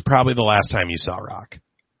 when was probably the last time you saw Rock?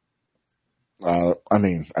 I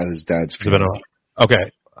mean, at his dad's funeral.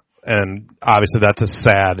 Okay. And obviously that's a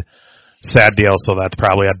sad deal, so that's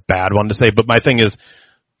probably a bad one to say. But my thing is,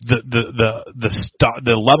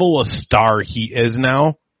 the level of star he is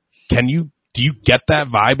now, do you get that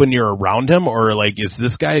vibe when you're around him? Or, like,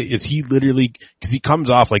 is he literally, because he comes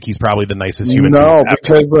off like he's probably the nicest human being ever.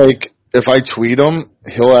 Because, like, if I tweet him,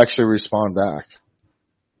 he'll actually respond back.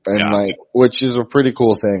 And like, which is a pretty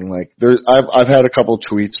cool thing. Like, I've had a couple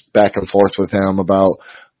tweets back and forth with him about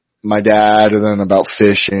my dad, and then about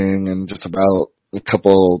fishing, and just about a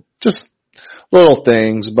couple just little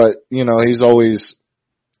things. But he was always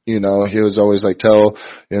like, tell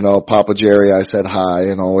Papa Jerry I said hi,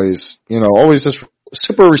 and always just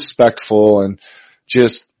super respectful, and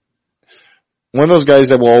just one of those guys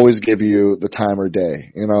that will always give you the time of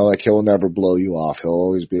day. Like, he'll never blow you off. He'll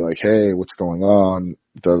always be like, hey, what's going on?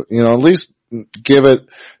 At least he'll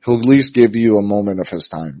at least give you a moment of his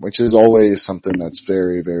time, which is always something that's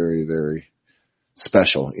very, very, very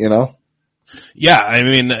special, Yeah, I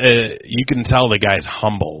mean, you can tell the guy's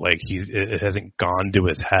humble. Like, it hasn't gone to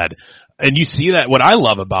his head. And you see that. What I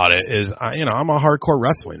love about it is, I'm a hardcore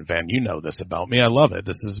wrestling fan. You know this about me. I love it.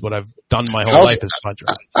 This is what I've done my whole life is punch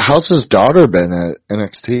wrestling. How's his daughter been at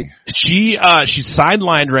NXT? She's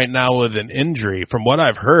sidelined right now with an injury. From what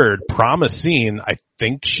I've heard, promising. I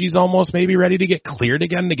think she's almost maybe ready to get cleared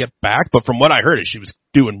again to get back. But from what I heard, she was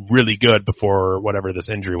doing really good before whatever this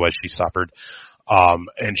injury was she suffered.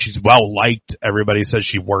 And she's well liked. Everybody says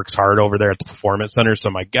she works hard over there at the Performance Center.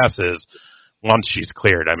 So my guess is, once she's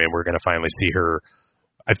cleared, I mean, we're going to finally see her.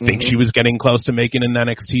 I think she was getting close to making an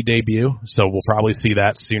NXT debut, so we'll probably see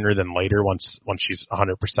that sooner than later once she's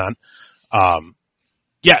 100%.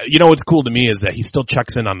 Yeah, what's cool to me is that he still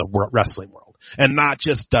checks in on the wrestling world, and not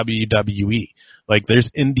just WWE. Like,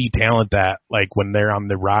 there's indie talent that, like, when they're on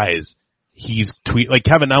the rise, he's like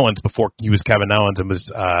Kevin Owens before he was Kevin Owens and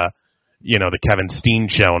was, the Kevin Steen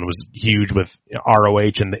show and was huge with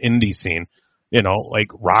ROH and the indie scene. Like,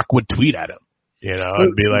 Rock would tweet at him.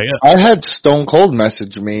 And be like, I had Stone Cold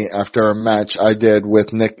message me after a match I did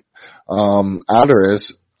with Nick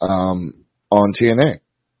Alvarez on TNA.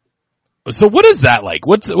 So what is that like?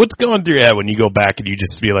 What's going through your head when you go back and you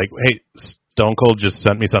just be like, hey, Stone Cold just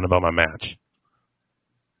sent me something about my match?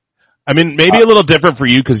 I mean, maybe a little different for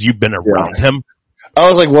you because you've been around him. I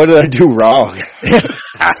was like, what did I do wrong?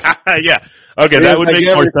 Yeah. Okay, that would make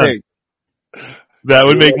more sense. That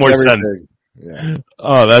would make more sense. Yeah.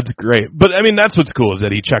 Oh, that's great. But I mean, that's what's cool is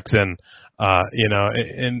that he checks in,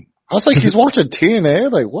 and I was like, he's watching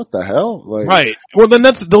TNA. Like, what the hell? Like, right. Well, then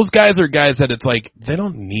those guys are guys that it's like they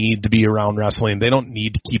don't need to be around wrestling. They don't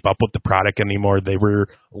need to keep up with the product anymore. They were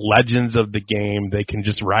legends of the game. They can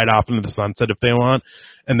just ride off into the sunset if they want.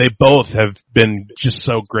 And they both have been just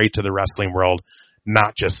so great to the wrestling world,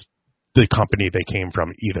 not just the company they came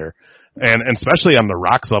from either. And especially on the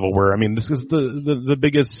Rock's level, where I mean, this is the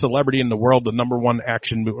biggest celebrity in the world, the number one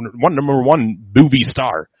movie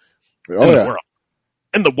star in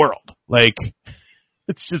the world. Like,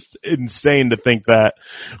 it's just insane to think that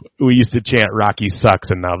we used to chant "Rocky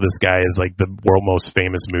sucks," and now this guy is like the world most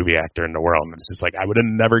famous movie actor in the world. And it's just like I would have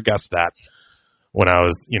never guessed that when I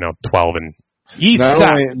was 12 and.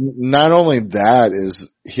 Not only that is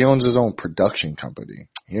he owns his own production company.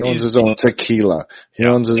 He owns his own tequila. He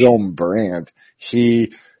owns his own brand.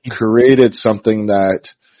 He created something that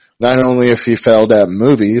not only if he failed at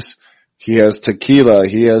movies, he has tequila.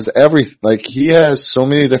 He has he has so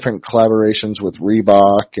many different collaborations with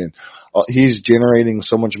Reebok, and he's generating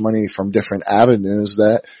so much money from different avenues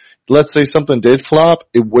that, let's say something did flop,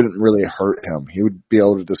 it wouldn't really hurt him. He would be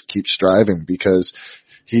able to just keep striving because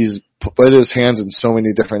he's put his hands in so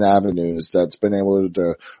many different avenues that's been able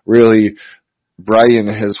to really brighten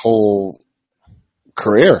his whole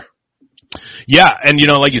career. Yeah, and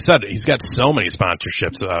like you said, he's got so many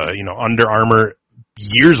sponsorships. Under Armour,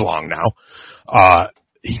 years long now.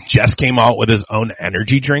 He just came out with his own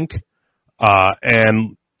energy drink,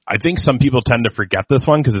 and I think some people tend to forget this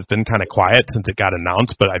one because it's been kind of quiet since it got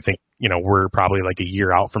announced. But I think we're probably like a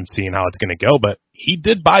year out from seeing how it's going to go. But he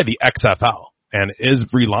did buy the XFL. And is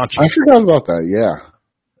relaunching. I forgot about that, yeah.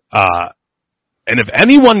 And if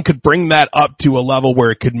anyone could bring that up to a level where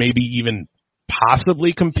it could maybe even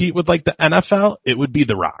possibly compete with like the NFL, it would be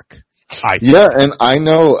The Rock. Yeah, and I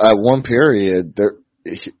know at one period there,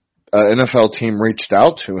 an NFL team reached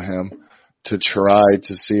out to him to try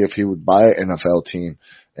to see if he would buy an NFL team,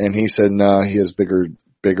 and he said no, he has bigger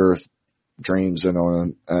dreams than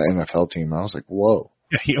on an NFL team. I was like, whoa.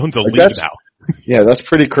 Yeah, he owns a league now. Yeah, that's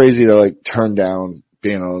pretty crazy to like turn down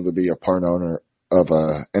being able to be a part owner of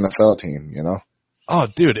a NFL team, you know? Oh,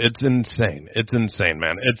 dude, it's insane. It's insane,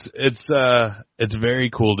 man. It's very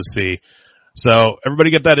cool to see. So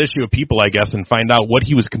everybody get that issue of People, I guess, and find out what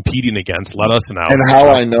he was competing against. Let us know. And how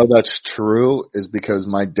I know that's true is because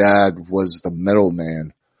my dad was the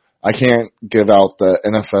middleman. I can't give out the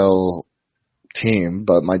NFL team,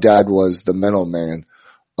 but my dad was the middleman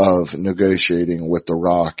of negotiating with The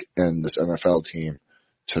Rock and this NFL team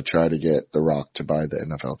to try to get The Rock to buy the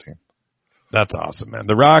NFL team. That's awesome, man.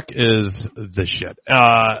 The Rock is the shit.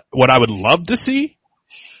 What I would love to see,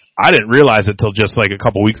 I didn't realize it till just like a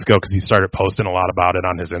couple weeks ago because he started posting a lot about it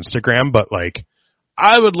on his Instagram, but like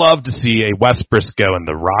I would love to see a Wes Briscoe and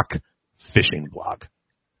The Rock fishing vlog.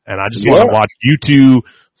 And I just want to watch you two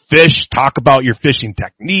fish, talk about your fishing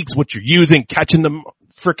techniques, what you're using, catching the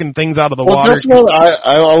freaking things out of the water. That's what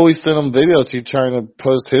I always send him videos. He's trying to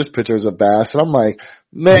post his pictures of bass, and I'm like,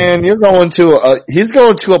 man, he's going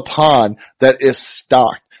to a pond that is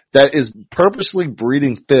stocked, that is purposely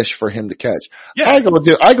breeding fish for him to catch. Yeah.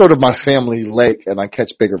 I go to my family lake and I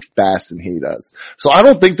catch bigger bass than he does. So I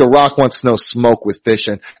don't think The Rock wants no smoke with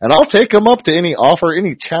fishing, and I'll take him up to any offer,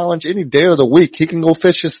 any challenge, any day of the week. He can go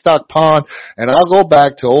fish his stock pond, and I'll go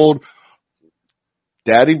back to old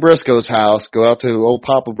Daddy Briscoe's house, go out to old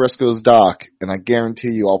Papa Briscoe's dock, and I guarantee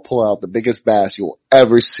you I'll pull out the biggest bass you'll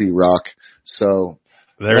ever see, Rock. So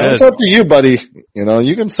there it is. It's up to you, buddy. You know,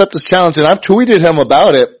 you can accept this challenge, and I've tweeted him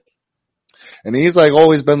about it, and he's like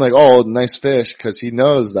always been like, oh, nice fish, because he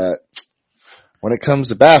knows that when it comes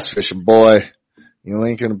to bass fishing, boy, you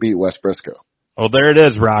ain't going to beat Wes Briscoe. Well, there it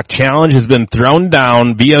is, Rock. Challenge has been thrown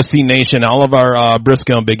down. VOC Nation, all of our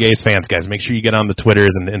Briscoe and Big A's fans, guys, make sure you get on the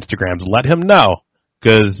Twitters and the Instagrams. Let him know.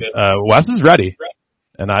 Because Wes is ready,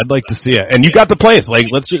 and I'd like to see it. And you got the place. Like,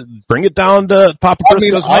 let's just bring it down to Papa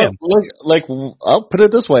Briscoe's land. I'll put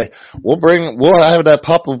it this way: we'll have it at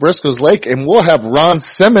Papa Briscoe's lake, and we'll have Ron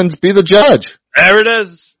Simmons be the judge. There it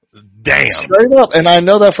is. Damn. Straight up, and I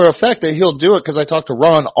know that for a fact that he'll do it because I talk to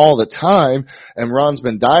Ron all the time, and Ron's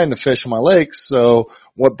been dying to fish in my lakes. So,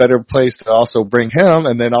 what better place to also bring him,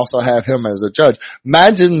 and then also have him as a judge?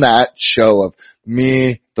 Imagine that show of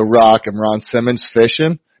me, The Rock, and Ron Simmons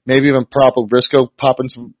fishing. Maybe even Papa Briscoe popping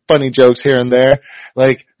some funny jokes here and there.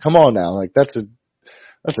 Like, come on now. Like, that's a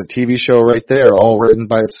TV show right there, all written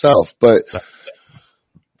by itself. But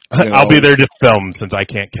I'll be there to film since I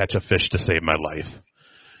can't catch a fish to save my life.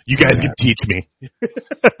 You guys can teach me.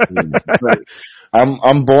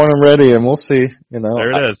 I'm born and ready, and we'll see. You know,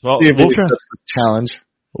 there it is. Well, we'll try the challenge.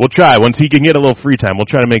 We'll try. Once he can get a little free time, we'll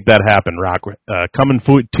try to make that happen, Rock. Coming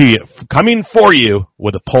for you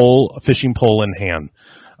with a fishing pole in hand.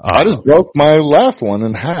 I just broke my last one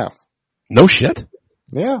in half. No shit?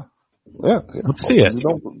 Yeah. Let's see it.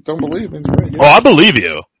 You don't believe me? Yeah. Oh, I believe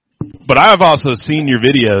you. But I've also seen your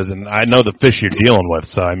videos, and I know the fish you're dealing with,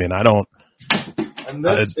 so, I mean, I don't... And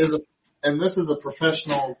this is a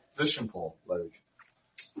professional fishing pole. Like,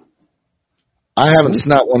 I haven't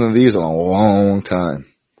snapped one of these in a long time.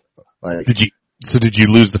 Like, did you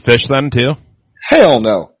lose the fish then too? Hell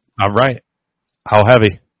no. All right. How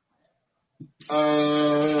heavy?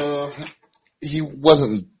 He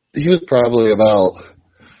was probably about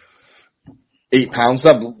 8 pounds.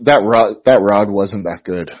 That rod wasn't that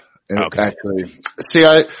good. Okay. Actually, see,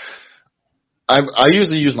 I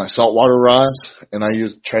usually use my saltwater rods, and I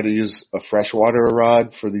try to use a freshwater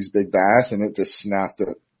rod for these big bass, and it just snapped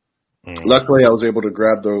it. Luckily, I was able to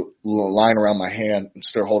grab the line around my hand and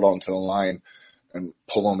still hold on to the line and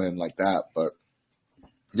pull them in like that. But,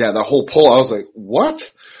 yeah, the whole pole, I was like, what?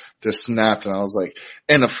 Just snapped, and I was like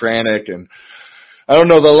in a frantic. And I don't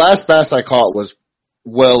know, the last bass I caught was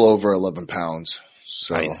well over 11 pounds.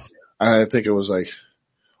 So nice. I think it was like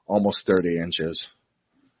almost 30 inches.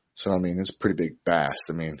 So, I mean, it's a pretty big bass.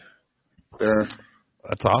 I mean,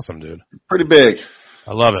 that's awesome, dude. Pretty big.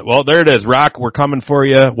 I love it. Well, there it is. Rock, we're coming for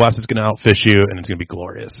you. Wes is going to outfish you, and it's going to be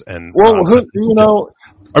glorious. And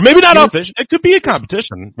or maybe not outfish. It could be a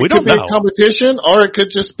competition. We don't know. It could be a competition, or it could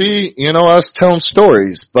just be, us telling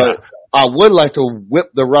stories. But I would like to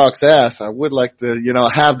whip The Rock's ass. I would like to,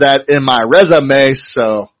 have that in my resume.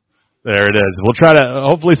 So there it is. We'll try to.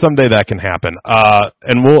 Hopefully, someday that can happen.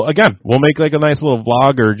 And we'll make like a nice little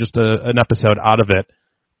vlog or just an episode out of it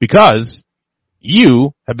because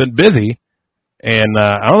you have been busy. And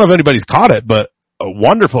I don't know if anybody's caught it, but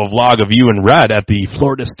wonderful vlog of you and Red at the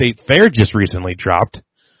Florida State Fair just recently dropped.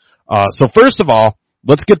 So first of all,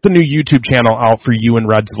 let's get the new YouTube channel out for you and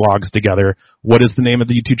Red's vlogs together. What is the name of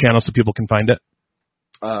the YouTube channel so people can find it?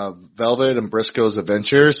 Velvet and Briscoe's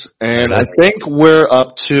Adventures. And I think we're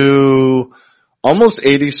up to almost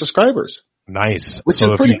 80 subscribers. Nice. Which is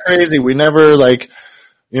pretty crazy. We never,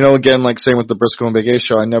 again, like same with the Briscoe and Big A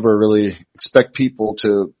show, I never really expect people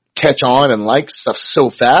to catch on and like stuff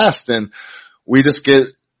so fast. And we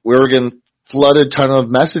were getting flooded ton of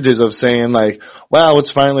messages of saying like, wow,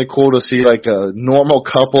 it's finally cool to see like a normal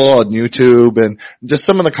couple on YouTube. And just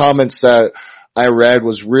some of the comments that I read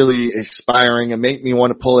was really inspiring and made me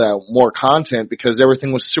want to pull out more content because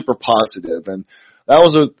everything was super positive. And that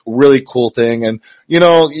was a really cool thing. And,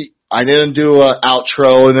 I didn't do an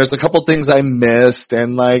outro and there's a couple things I missed.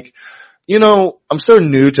 And I'm so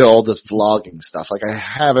new to all this vlogging stuff. Like I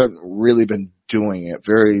haven't really been doing it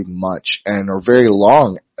very much or very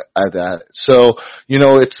long at that. So,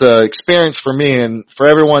 it's an experience for me and for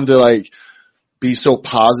everyone to be so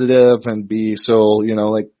positive and be so,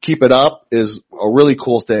 keep it up is a really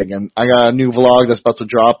cool thing. And I got a new vlog that's about to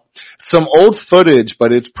drop. Some old footage,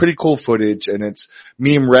 but it's pretty cool footage. And it's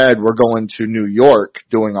me and Red, we're going to New York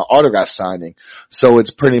doing an autograph signing. So it's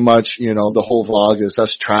pretty much, the whole vlog is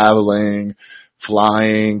us traveling,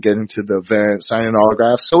 flying, getting to the event, signing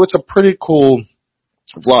autographs. So it's a pretty cool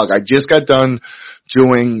vlog. I just got done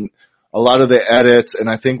doing a lot of the edits, and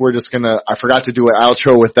I think we're just I forgot to do an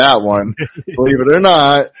outro with that one, believe it or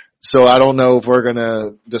not. So I don't know if we're going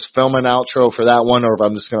to just film an outro for that one or if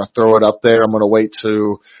I'm just going to throw it up there. I'm going to wait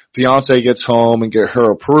till fiance gets home and get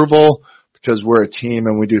her approval because we're a team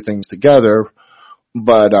and we do things together.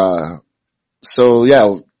 But, so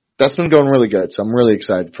yeah, that's been going really good. So I'm really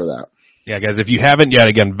excited for that. Yeah, guys, if you haven't yet,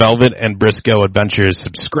 again, Velvet and Briscoe Adventures,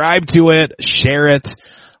 subscribe to it, share it.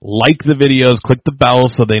 Like the videos, click the bell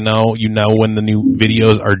so they know when the new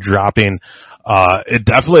videos are dropping. It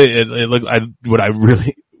definitely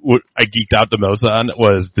what I geeked out the most on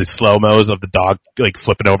was the slow-mos of the dog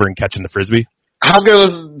flipping over and catching the frisbee. How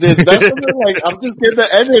good that's something I'm just getting the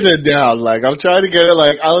edited down. I'm trying to get it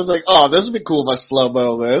I was like, oh, this would be cool if I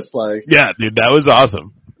slow-mo this. Yeah, dude, that was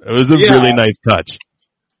awesome. It was a really nice touch.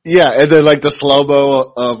 Yeah, and then the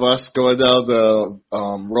slow-mo of us going down the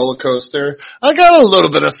roller coaster. I got a little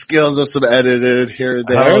bit of skills of some edited here and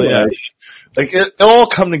there. Oh, yeah. It'll all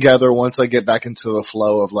come together once I get back into the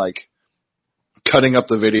flow of cutting up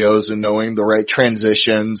the videos and knowing the right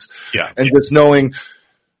transitions. Yeah. And just knowing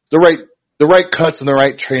the right cuts and the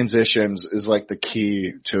right transitions is the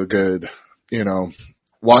key to a good,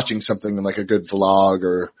 watching something like a good vlog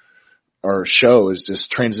or show is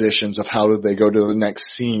just transitions of how do they go to the next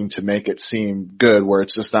scene to make it seem good, where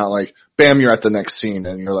it's just not bam, you're at the next scene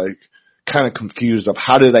and you're kind of confused of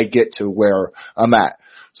how did I get to where I'm at.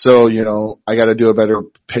 So, I got to do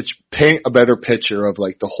paint a better picture of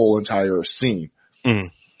the whole entire scene.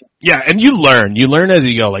 Mm. Yeah, and you learn as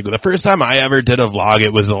you go. The first time I ever did a vlog,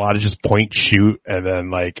 it was a lot of just point shoot and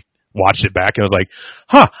then watched it back and was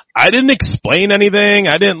I didn't explain anything.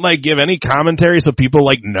 I didn't give any commentary so people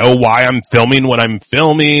know why I'm filming what I'm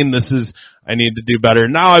filming. I need to do better.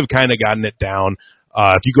 Now I've kind of gotten it down.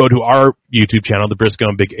 If you go to our YouTube channel, the Briscoe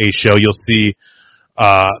and Big A Show, you'll see,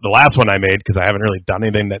 the last one I made because I haven't really done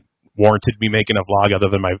anything that warranted me making a vlog other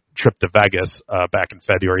than my trip to Vegas, back in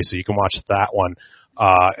February. So you can watch that one.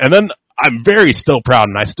 And then I'm very still proud,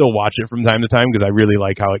 and I still watch it from time to time because I really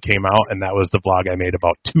like how it came out, and that was the vlog I made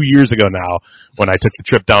about 2 years ago now when I took the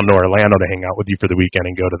trip down to Orlando to hang out with you for the weekend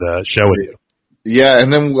and go to the show with you. Yeah,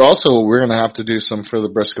 and then also we're going to have to do some for the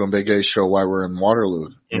Briscoe and Big A Show while we're in Waterloo.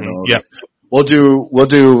 Yeah. We'll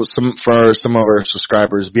do some for some of our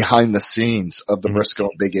subscribers behind the scenes of the Briscoe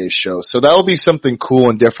and Big A Show. So that will be something cool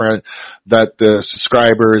and different that the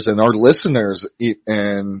subscribers and our listeners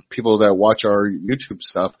and people that watch our YouTube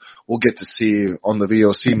stuff will get to see on the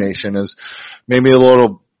VOC Nation is maybe a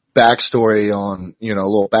little backstory on, a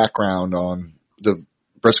little background on the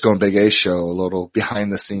Briscoe and Big A Show, a little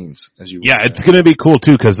behind the scenes, as you. Yeah, it's going to be cool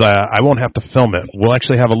too because I won't have to film it. We'll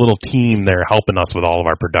actually have a little team there helping us with all of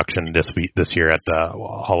our production this year at the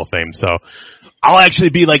Hall of Fame. So I'll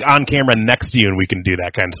actually be on camera next to you, and we can do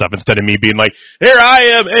that kind of stuff instead of me being "Here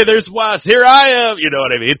I am, hey, there's Wes, here I am." You know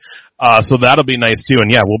what I mean? So that'll be nice too.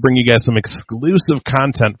 And yeah, we'll bring you guys some exclusive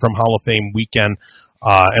content from Hall of Fame weekend.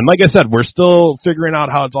 And like I said, we're still figuring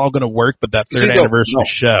out how it's all going to work, but that third anniversary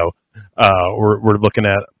show. We're looking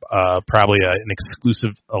at probably an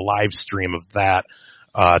exclusive live stream of that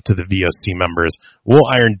to the VOC members. We'll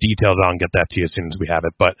iron details out and get that to you as soon as we have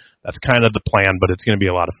it, but that's kind of the plan, but it's going to be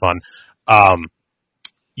a lot of fun.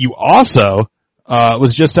 You also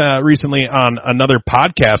was just recently on another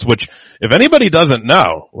podcast, which if anybody doesn't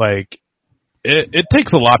know, like, it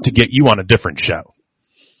takes a lot to get you on a different show.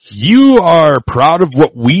 You are proud of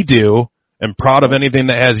what we do and proud of anything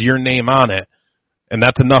that has your name on it. And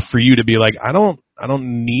that's enough for you to be like, I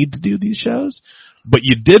don't need to do these shows, but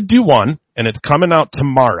you did do one, and it's coming out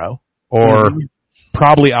tomorrow, or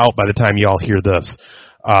probably out by the time y'all hear this.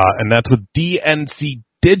 And that's with DNC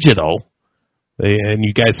Digital. And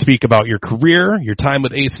you guys speak about your career, your time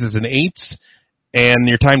with Aces and Eights, and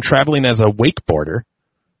your time traveling as a wakeboarder,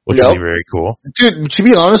 which is very cool. Dude, to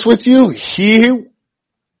be honest with you,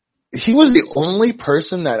 he was the only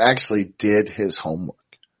person that actually did his homework.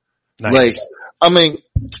 Nice. Like, I mean,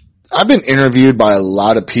 I've been interviewed by a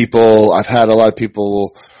lot of people. I've had a lot of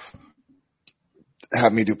people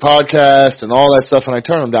have me do podcasts and all that stuff, and I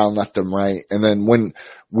turned them down left and right. And then when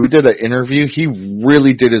we did an interview, he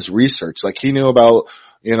really did his research. Like, he knew about,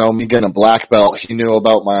 me getting a black belt. He knew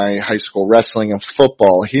about my high school wrestling and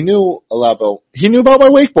football. He knew about my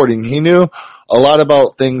wakeboarding. He knew a lot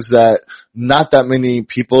about things that not that many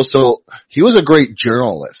people. So he was a great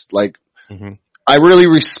journalist. Like, I really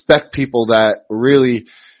respect people that really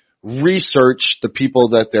research the people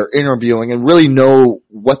that they're interviewing and really know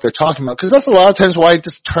what they're talking about. Because that's a lot of times why I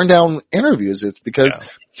just turn down interviews. It's because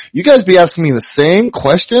you guys be asking me the same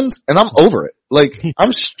questions and I'm over it. Like,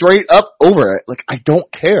 I'm straight up over it. Like, I don't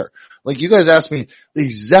care. Like, you guys ask me the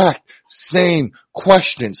exact same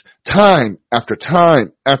questions time after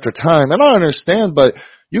time after time. And I understand, but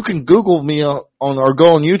you can Google me or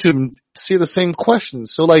go on YouTube and see the same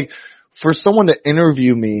questions. So, like, for someone to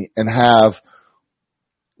interview me and have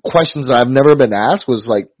questions I've never been asked was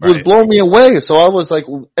blowing me away. So I was like,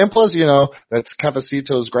 and plus, that's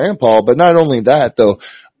Capacito's grandpa. But not only that, though,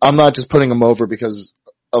 I'm not just putting him over because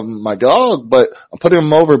of my dog, but I'm putting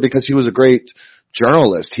him over because he was a great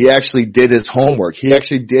journalist. He actually did his homework. He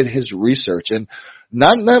actually did his research, and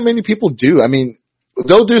not that many people do. I mean,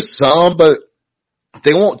 they'll do some, but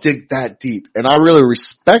they won't dig that deep. And I really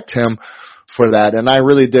respect him for that. And I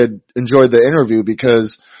really did enjoy the interview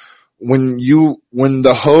because when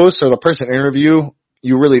the host or the person interview,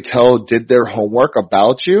 you really tell did their homework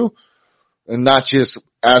about you and not just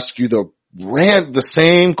ask you the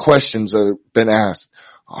same questions that have been asked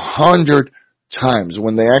 100 times.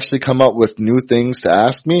 When they actually come up with new things to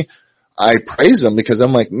ask me, I praise them because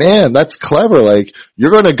I'm like, man, that's clever. Like,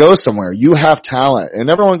 you're going to go somewhere. You have talent. And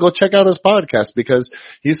everyone go check out his podcast because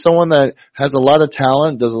he's someone that has a lot of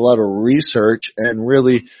talent, does a lot of research, and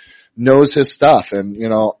really knows his stuff. And,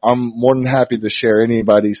 I'm more than happy to share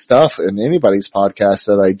anybody's stuff and anybody's podcast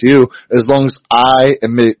that I do as long as I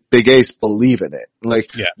and Big Ace believe in it. Like,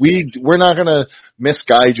 we're not going to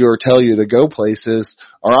misguide you or tell you to go places,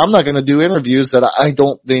 or I'm not going to do interviews that I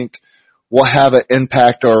don't think will have an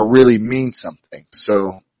impact or really mean something.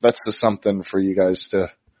 So that's just something for you guys to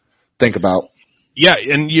think about. Yeah,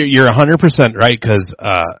 and you're 100% right because,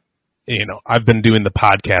 I've been doing the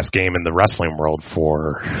podcast game in the wrestling world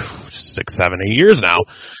for 6, 7, 8 years now.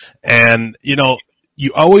 And,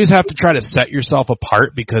 you always have to try to set yourself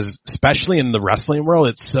apart because, especially in the wrestling world,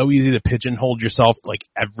 it's so easy to pigeonhole yourself like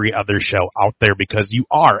every other show out there because you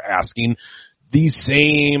are asking these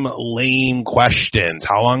same lame questions.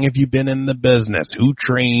 How long have you been in the business? Who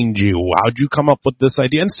trained you? How'd you come up with this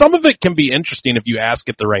idea? And some of it can be interesting if you ask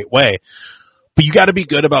it the right way. But you got to be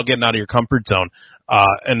good about getting out of your comfort zone.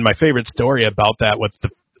 And my favorite story about that, what's the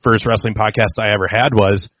first wrestling podcast I ever had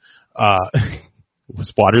was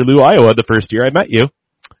Waterloo, Iowa, the first year I met you.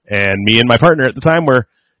 And me and my partner at the time were,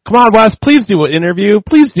 come on, Wes, please do an interview.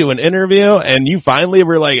 Please do an interview. And you finally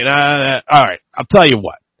were like, all right, I'll tell you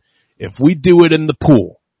what. If we do it in the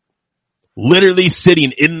pool, literally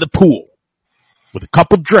sitting in the pool with a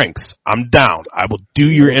cup of drinks, I'm down. I will do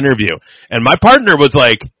your interview. And my partner was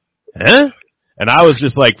like, huh? And I was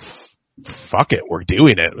just like, fuck it, we're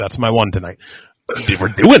doing it. That's my one tonight.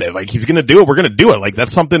 We're doing it. Like, he's going to do it. We're going to do it. Like,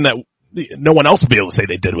 that's something that no one else will be able to say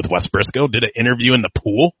they did with Wes Briscoe, did an interview in the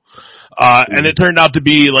pool. And it turned out to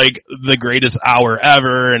be like the greatest hour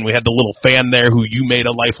ever. And we had the little fan there who you made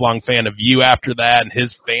a lifelong fan of you after that and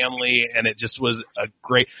his family. And it just was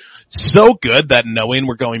so good that knowing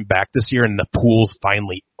we're going back this year and the pool's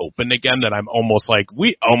finally open again, that I'm almost like,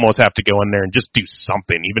 we almost have to go in there and just do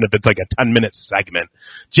something, even if it's like a 10-minute segment,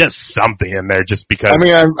 just something in there just because. I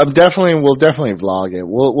mean, we'll definitely vlog it.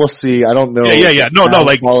 We'll see. I don't know. Yeah. No,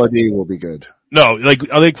 like quality will be good. No, like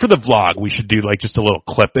for the vlog, we should do like just a little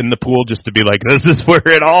clip in the pool just to be like, this is where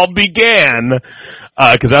it all began.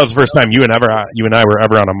 Cause that was the first time you and I were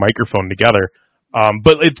ever on a microphone together.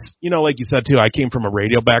 But it's, like you said too, I came from a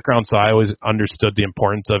radio background, so I always understood the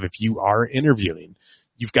importance of if you are interviewing,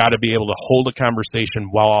 you've got to be able to hold a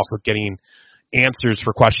conversation while also getting answers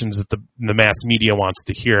for questions that the mass media wants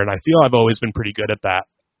to hear. And I feel I've always been pretty good at that.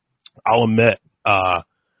 I'll admit,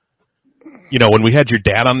 when we had your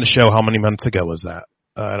dad on the show, how many months ago was that?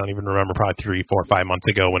 I don't even remember, probably 3, 4, 5 months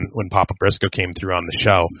ago when Papa Briscoe came through on the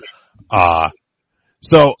show.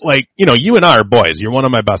 So, you and I are boys. You're one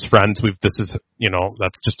of my best friends. That's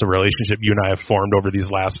just a relationship you and I have formed over these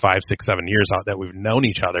last 5, 6, 7 years out that we've known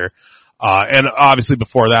each other. And obviously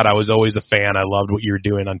before that, I was always a fan. I loved what you were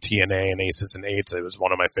doing on TNA and Aces and Eights. It was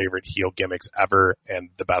one of my favorite heel gimmicks ever and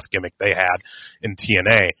the best gimmick they had in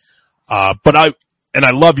TNA. But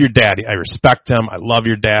I love your dad. I respect him. I love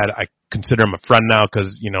your dad. I consider him a friend now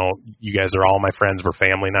because, you guys are all my friends. We're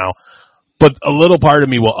family now. But a little part of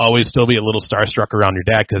me will always still be a little starstruck around your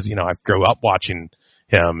dad because, I grew up watching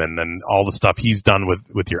him and then all the stuff he's done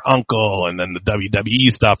with your uncle and then the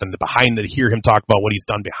WWE stuff and to hear him talk about what he's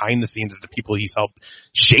done behind the scenes of the people he's helped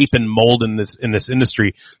shape and mold in this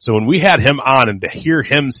industry. So when we had him on and to hear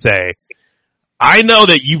him say, I know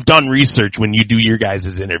that you've done research when you do your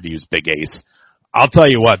guys' interviews, Big Ace. I'll tell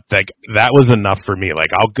you what, that was enough for me.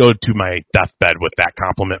 I'll go to my deathbed with that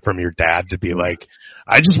compliment from your dad to be like,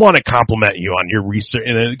 I just want to compliment you on your research.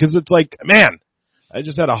 Because it's like, man, I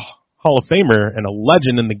just had a Hall of Famer and a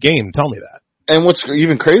legend in the game tell me that. And what's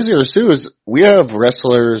even crazier, too, is we have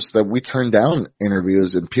wrestlers that we turn down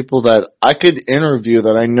interviews and people that I could interview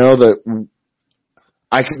that I know that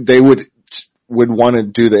they would want to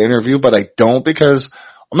do the interview, but I don't because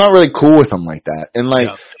I'm not really cool with them like that. And,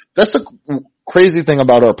 that's the crazy thing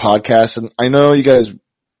about our podcast. And I know you guys,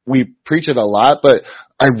 we preach it a lot, but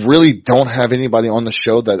I really don't have anybody on the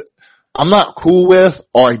show that I'm not cool with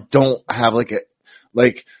or I don't have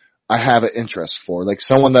I have an interest for,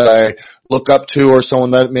 someone that I look up to or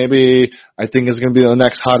someone that maybe I think is going to be the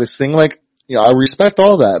next hottest thing. I respect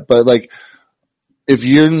all that, but if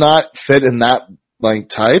you're not fit in that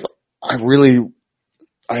type,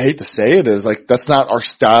 I hate to say it is that's not our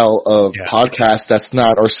style of podcast. That's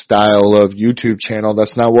not our style of YouTube channel.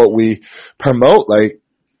 That's not what we promote.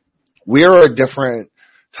 We are a different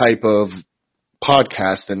type of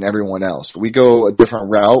podcast than everyone else. We go a different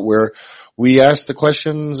route where we ask the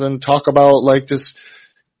questions and talk about this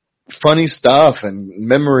funny stuff and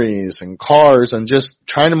memories and cars and just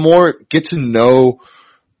trying to more get to know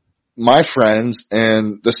my friends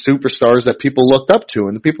and the superstars that people looked up to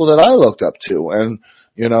and the people that I looked up to. And,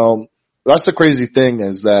 that's the crazy thing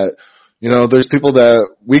is that, there's people that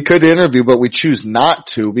we could interview, but we choose not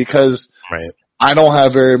to because right. I don't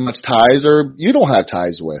have very much ties or you don't have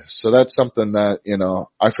ties with. So that's something that,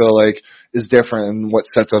 I feel is different and what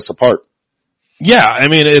sets us apart. Yeah, I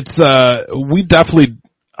mean,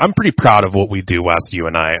 I'm pretty proud of what we do, Wes, you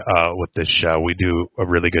and I, with this show. We do a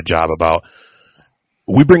really good job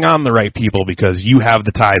we bring on the right people because you have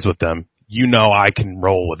the ties with them. I can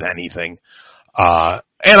roll with anything.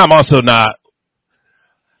 And I'm also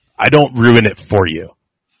I don't ruin it for you.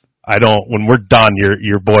 When we're done,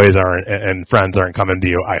 your boys and friends aren't coming to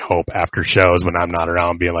you, I hope, after shows when I'm not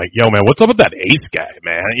around being like, yo, man, what's up with that Ace guy,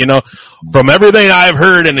 man? From everything I've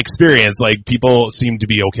heard and experienced, people seem to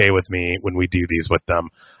be okay with me when we do these with them.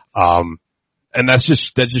 And that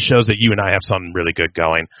just shows that you and I have something really good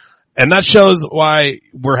going. And that shows why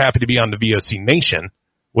we're happy to be on the VOC Nation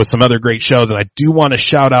with some other great shows. And I do want to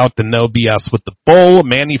shout out the No BS with the Bull,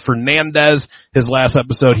 Manny Fernandez. His last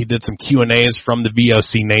episode, he did some Q&As from the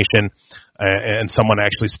VOC Nation, and someone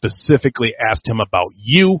actually specifically asked him about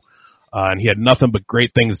you. And he had nothing but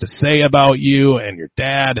great things to say about you and your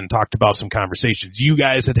dad, and talked about some conversations you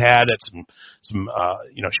guys had at some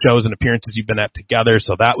shows and appearances you've been at together.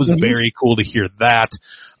 So that was very cool to hear that.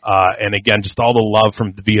 And again, just all the love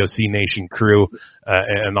from the VOC Nation crew,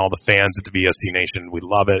 and all the fans at the VOC Nation. We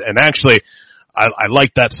love it. And actually, I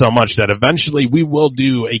like that so much that eventually we will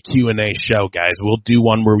do a Q&A show, guys. We'll do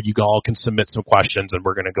one where you all can submit some questions, and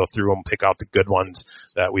we're going to go through them, pick out the good ones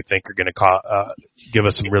that we think are going to give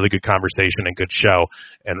us some really good conversation and good show.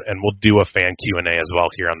 And we'll do a fan Q&A as well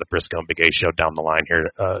here on the Briscoe and Big A show down the line here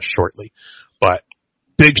shortly. But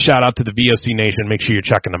big shout out to the VOC Nation. Make sure you're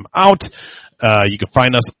checking them out. You can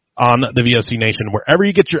find us on the VOC Nation wherever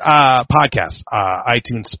you get your podcasts,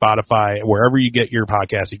 iTunes, Spotify, wherever you get your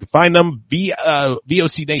podcasts. You can find them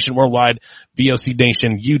VOC Nation Worldwide, VOC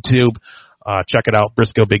Nation YouTube. Check it out,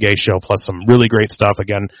 Briscoe Big A show, plus some really great stuff.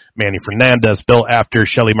 Again, Manny Fernandez, Bill After,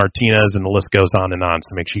 Shelly Martinez, and the list goes on and on. So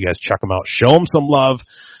make sure you guys check them out. Show them some love,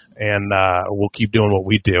 and we'll keep doing what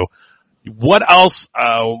we do. What else?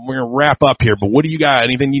 We're going to wrap up here, but what do you got?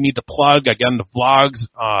 Anything you need to plug? Again, the vlogs,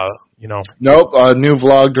 Nope, new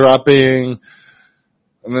vlog dropping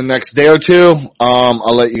in the next day or two.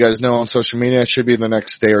 I'll let you guys know on social media. It should be the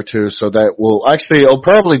next day or two, so that it'll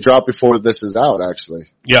probably drop before this is out,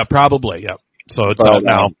 actually. Yeah, probably, yeah. So it's out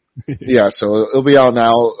now. Yeah, so it'll be out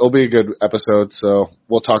now. It'll be a good episode, so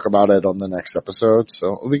we'll talk about it on the next episode,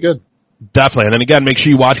 so it'll be good. Definitely. And then again, make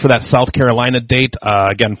sure you watch for that South Carolina date.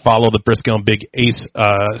 Again, follow the Briscoe and Big Ace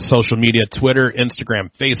social media, Twitter,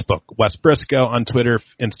 Instagram, Facebook. Wes Briscoe on Twitter,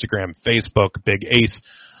 Instagram, Facebook. Big Ace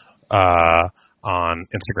on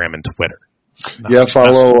Instagram and Twitter. Yeah,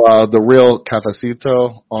 follow the Real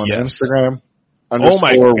Cafecito on Instagram. Oh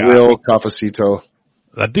my God. Real Cafecito.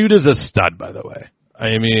 That dude is a stud, by the way.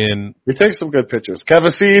 I mean, he takes some good pictures.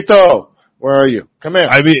 Cafecito, where are you? Come here.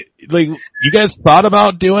 I mean, like, you guys thought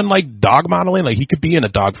about doing like dog modeling? Like, he could be in a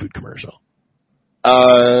dog food commercial.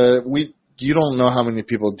 You don't know how many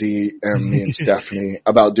people DM me and Stephanie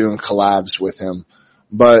about doing collabs with him,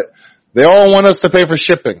 but they all want us to pay for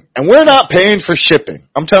shipping, and we're not paying for shipping.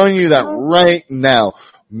 I'm telling you that right now.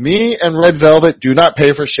 Me and Red Velvet do not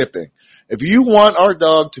pay for shipping. If you want our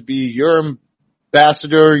dog to be your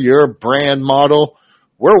ambassador, your brand model,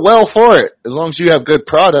 we're well for it, as long as you have good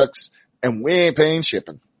products, and we ain't paying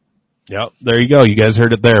shipping. Yep, there you go. You guys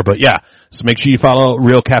heard it there. But yeah, so make sure you follow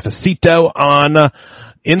Real Cafecito on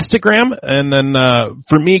Instagram. And then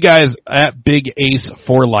for me, guys, at Big Ace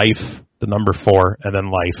for Life, the number 4, and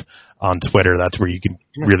then Life on Twitter. That's where you can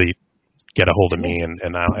really get a hold of me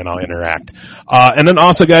and I'll interact. And then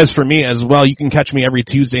also, guys, for me as well, you can catch me every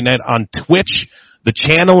Tuesday night on Twitch. The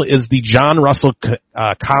channel is the John Russell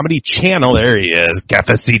Comedy Channel. There he is,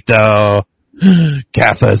 Cafecito.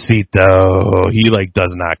 Cafecito. He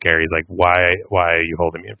does not care. He's like, why are you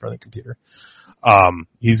holding me in front of the computer?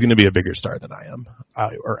 He's going to be a bigger star than I am,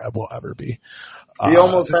 or will ever be. He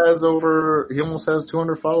almost has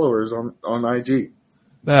 200 followers on IG.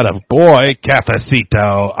 That a boy,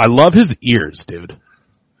 Cafecito. I love his ears, dude.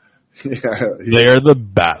 Yeah, they are the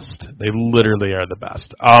best. They literally are the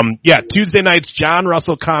best. Tuesday nights, John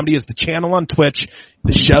Russell Comedy is the channel on Twitch.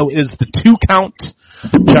 The show is the 2 Count.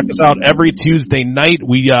 Check us out every Tuesday night.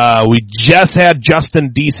 We just had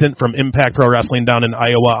Justin Decent from Impact Pro Wrestling down in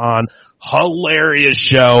Iowa on. Hilarious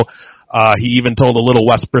show. He even told a little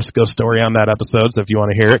Wes Briscoe story on that episode, so if you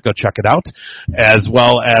want to hear it, go check it out. As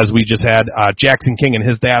well as we just had Jackson King and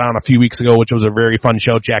his dad on a few weeks ago, which was a very fun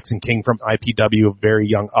show. Jackson King from IPW, a very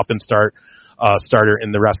young starter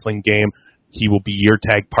in the wrestling game. He will be your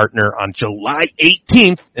tag partner on July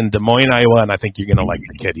 18th in Des Moines, Iowa, and I think you're going to like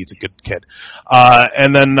the kid. He's a good kid.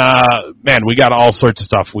 And then, we got all sorts of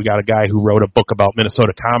stuff. We got a guy who wrote a book about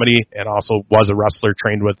Minnesota comedy and also was a wrestler,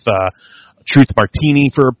 trained with Truth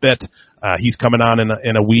Martini for a bit. He's coming on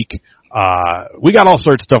in a week. We got all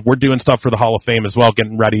sorts of stuff. We're doing stuff for the Hall of Fame as well,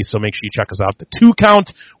 getting ready, so make sure you check us out. The 2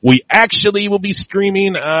 Count, we actually will be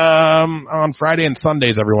streaming on Friday and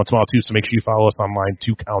Sundays every once in a while, too, so make sure you follow us online,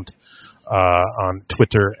 2 Count, on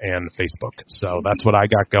Twitter and Facebook. So that's what I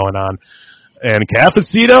got going on. And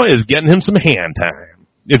Cafecito is getting him some hand time.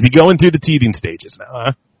 Is he going through the teething stages now,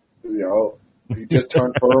 huh? Yeah, he just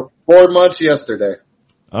turned 4 months yesterday.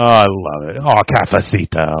 Oh, I love it. Oh,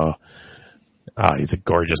 Cafecito. Oh, he's a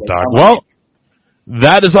gorgeous dog. Well,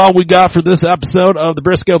 that is all we got for this episode of the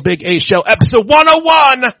Briscoe Big Ace Show, episode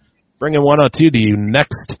 101. Bringing 102 to you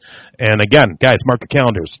next. And again, guys, mark your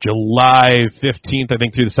calendars. July 15th, I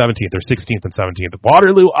think, through the 17th, or 16th and 17th.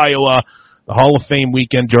 Waterloo, Iowa, the Hall of Fame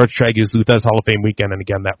weekend, George Tragus-Luthez Hall of Fame weekend. And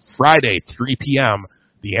again, that Friday, 3 p.m.,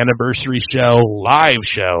 the anniversary show, live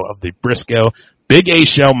show of the Briscoe Big Ace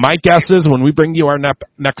Show. My guess is when we bring you our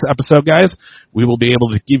next episode, guys, we will be able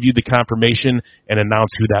to give you the confirmation and announce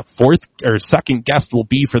who that second guest will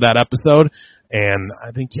be for that episode. And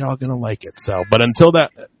I think y'all going to like it. So, but until that,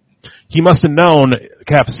 he must have known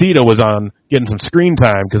Cafecito was on getting some screen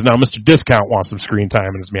time, because now Mr. Discount wants some screen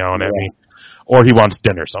time and is meowing at me. Or he wants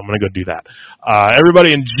dinner, so I'm going to go do that.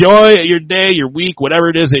 Everybody enjoy your day, your week, whatever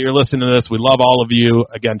it is that you're listening to this. We love all of you.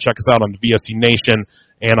 Again, check us out on the VOC Nation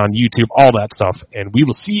and on YouTube, all that stuff. And we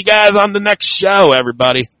will see you guys on the next show,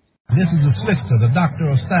 everybody. This is the Slickster, the Doctor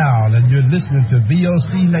of Style, and you're listening to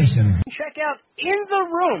VOC Nation. Check out In the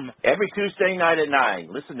Room every Tuesday night at 9.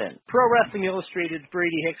 Listen in. Pro Wrestling Illustrated's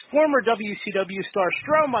Brady Hicks, former WCW star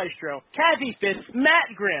Stro Maestro, Kazzy Fitz,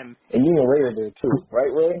 Matt Grimm. And you and Ray are there too, right,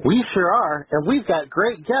 Ray? We sure are, and we've got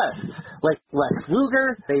great guests like Lex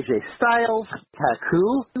Luger, AJ Styles,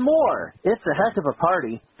 Haku, and more. It's a heck of a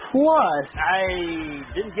party. Plus, I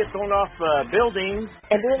didn't get thrown off buildings.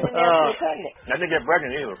 And didn't get pregnant. I didn't get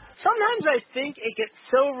pregnant either. Sometimes I think it gets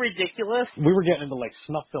so ridiculous. We were getting into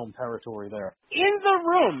snuff film territory there. In the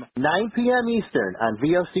Room. 9 p.m. Eastern on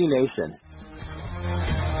VOC Nation.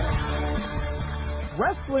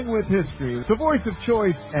 Wrestling with History, the voice of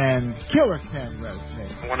choice, and Killer Ken Resnick.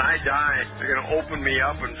 When I die, they're going to open me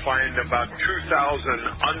up and find about 2,000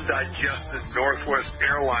 undigested Northwest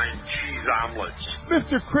Airlines cheese omelets.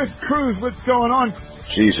 Mr. Chris Cruz, what's going on?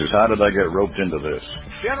 Jesus, how did I get roped into this?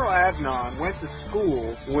 General Adnan went to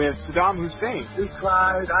school with Saddam Hussein. He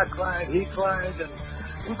cried, I cried, he cried, and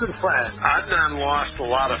we could friends. Adnan lost a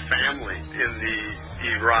lot of family in the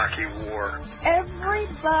Iraqi war.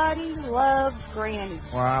 Everybody loves Granny.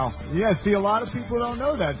 Wow. Yeah, see, a lot of people don't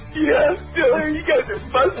know that. Yes, Killer, you guys are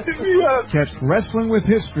busting me up. Catch Wrestling with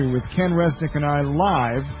History with Ken Resnick and I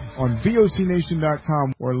live on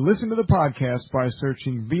VOCNation.com or listen to the podcast by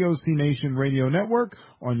searching VOC Nation Radio Network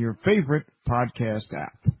on your favorite podcast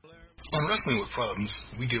app. On Wrestling with Problems,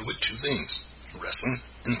 we deal with two things, wrestling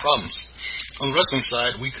and problems. On the wrestling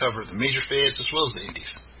side, we cover the major feds as well as the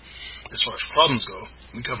indies. As far as problems go,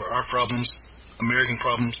 we cover our problems, American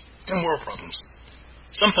problems, and world problems.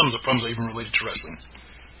 Sometimes the problems are even related to wrestling.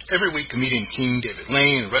 Every week, comedian King David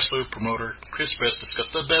Lane and wrestler, promoter Chris Best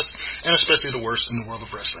discuss the best and especially the worst in the world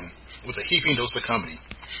of wrestling with a heaping dose of comedy.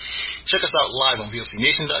 Check us out live on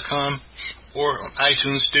VOCNation.com or on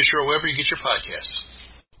iTunes, Stitcher, or wherever you get your podcasts.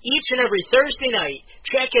 Each and every Thursday night,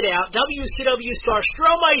 check it out, WCW star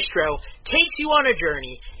Stro Maestro takes you on a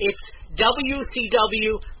journey. It's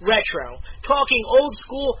WCW Retro. Talking old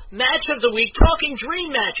school match of the week, talking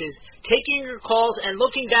dream matches, taking your calls and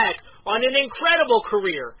looking back on an incredible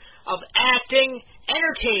career of acting,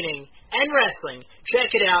 entertaining, and wrestling. Check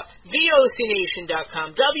it out,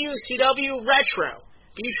 VOCNation.com, WCW Retro.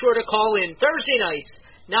 Be sure to call in Thursday nights,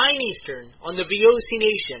 9 Eastern, on the VOC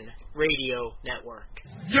Nation Radio Network.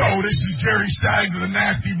 Yo, this is Jerry Steins of the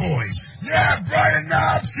Nasty Boys. Yeah, Brian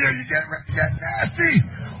Knobs here. You get nasty?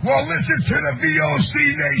 Well, listen to the VOC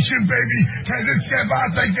Nation, baby, because it's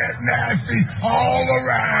about to get nasty all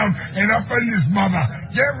around and up in this mother.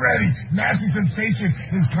 Get ready. Nasty Sensation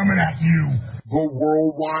is coming at you. The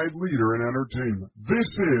worldwide leader in entertainment. This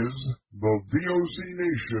is the VOC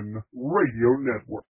Nation Radio Network.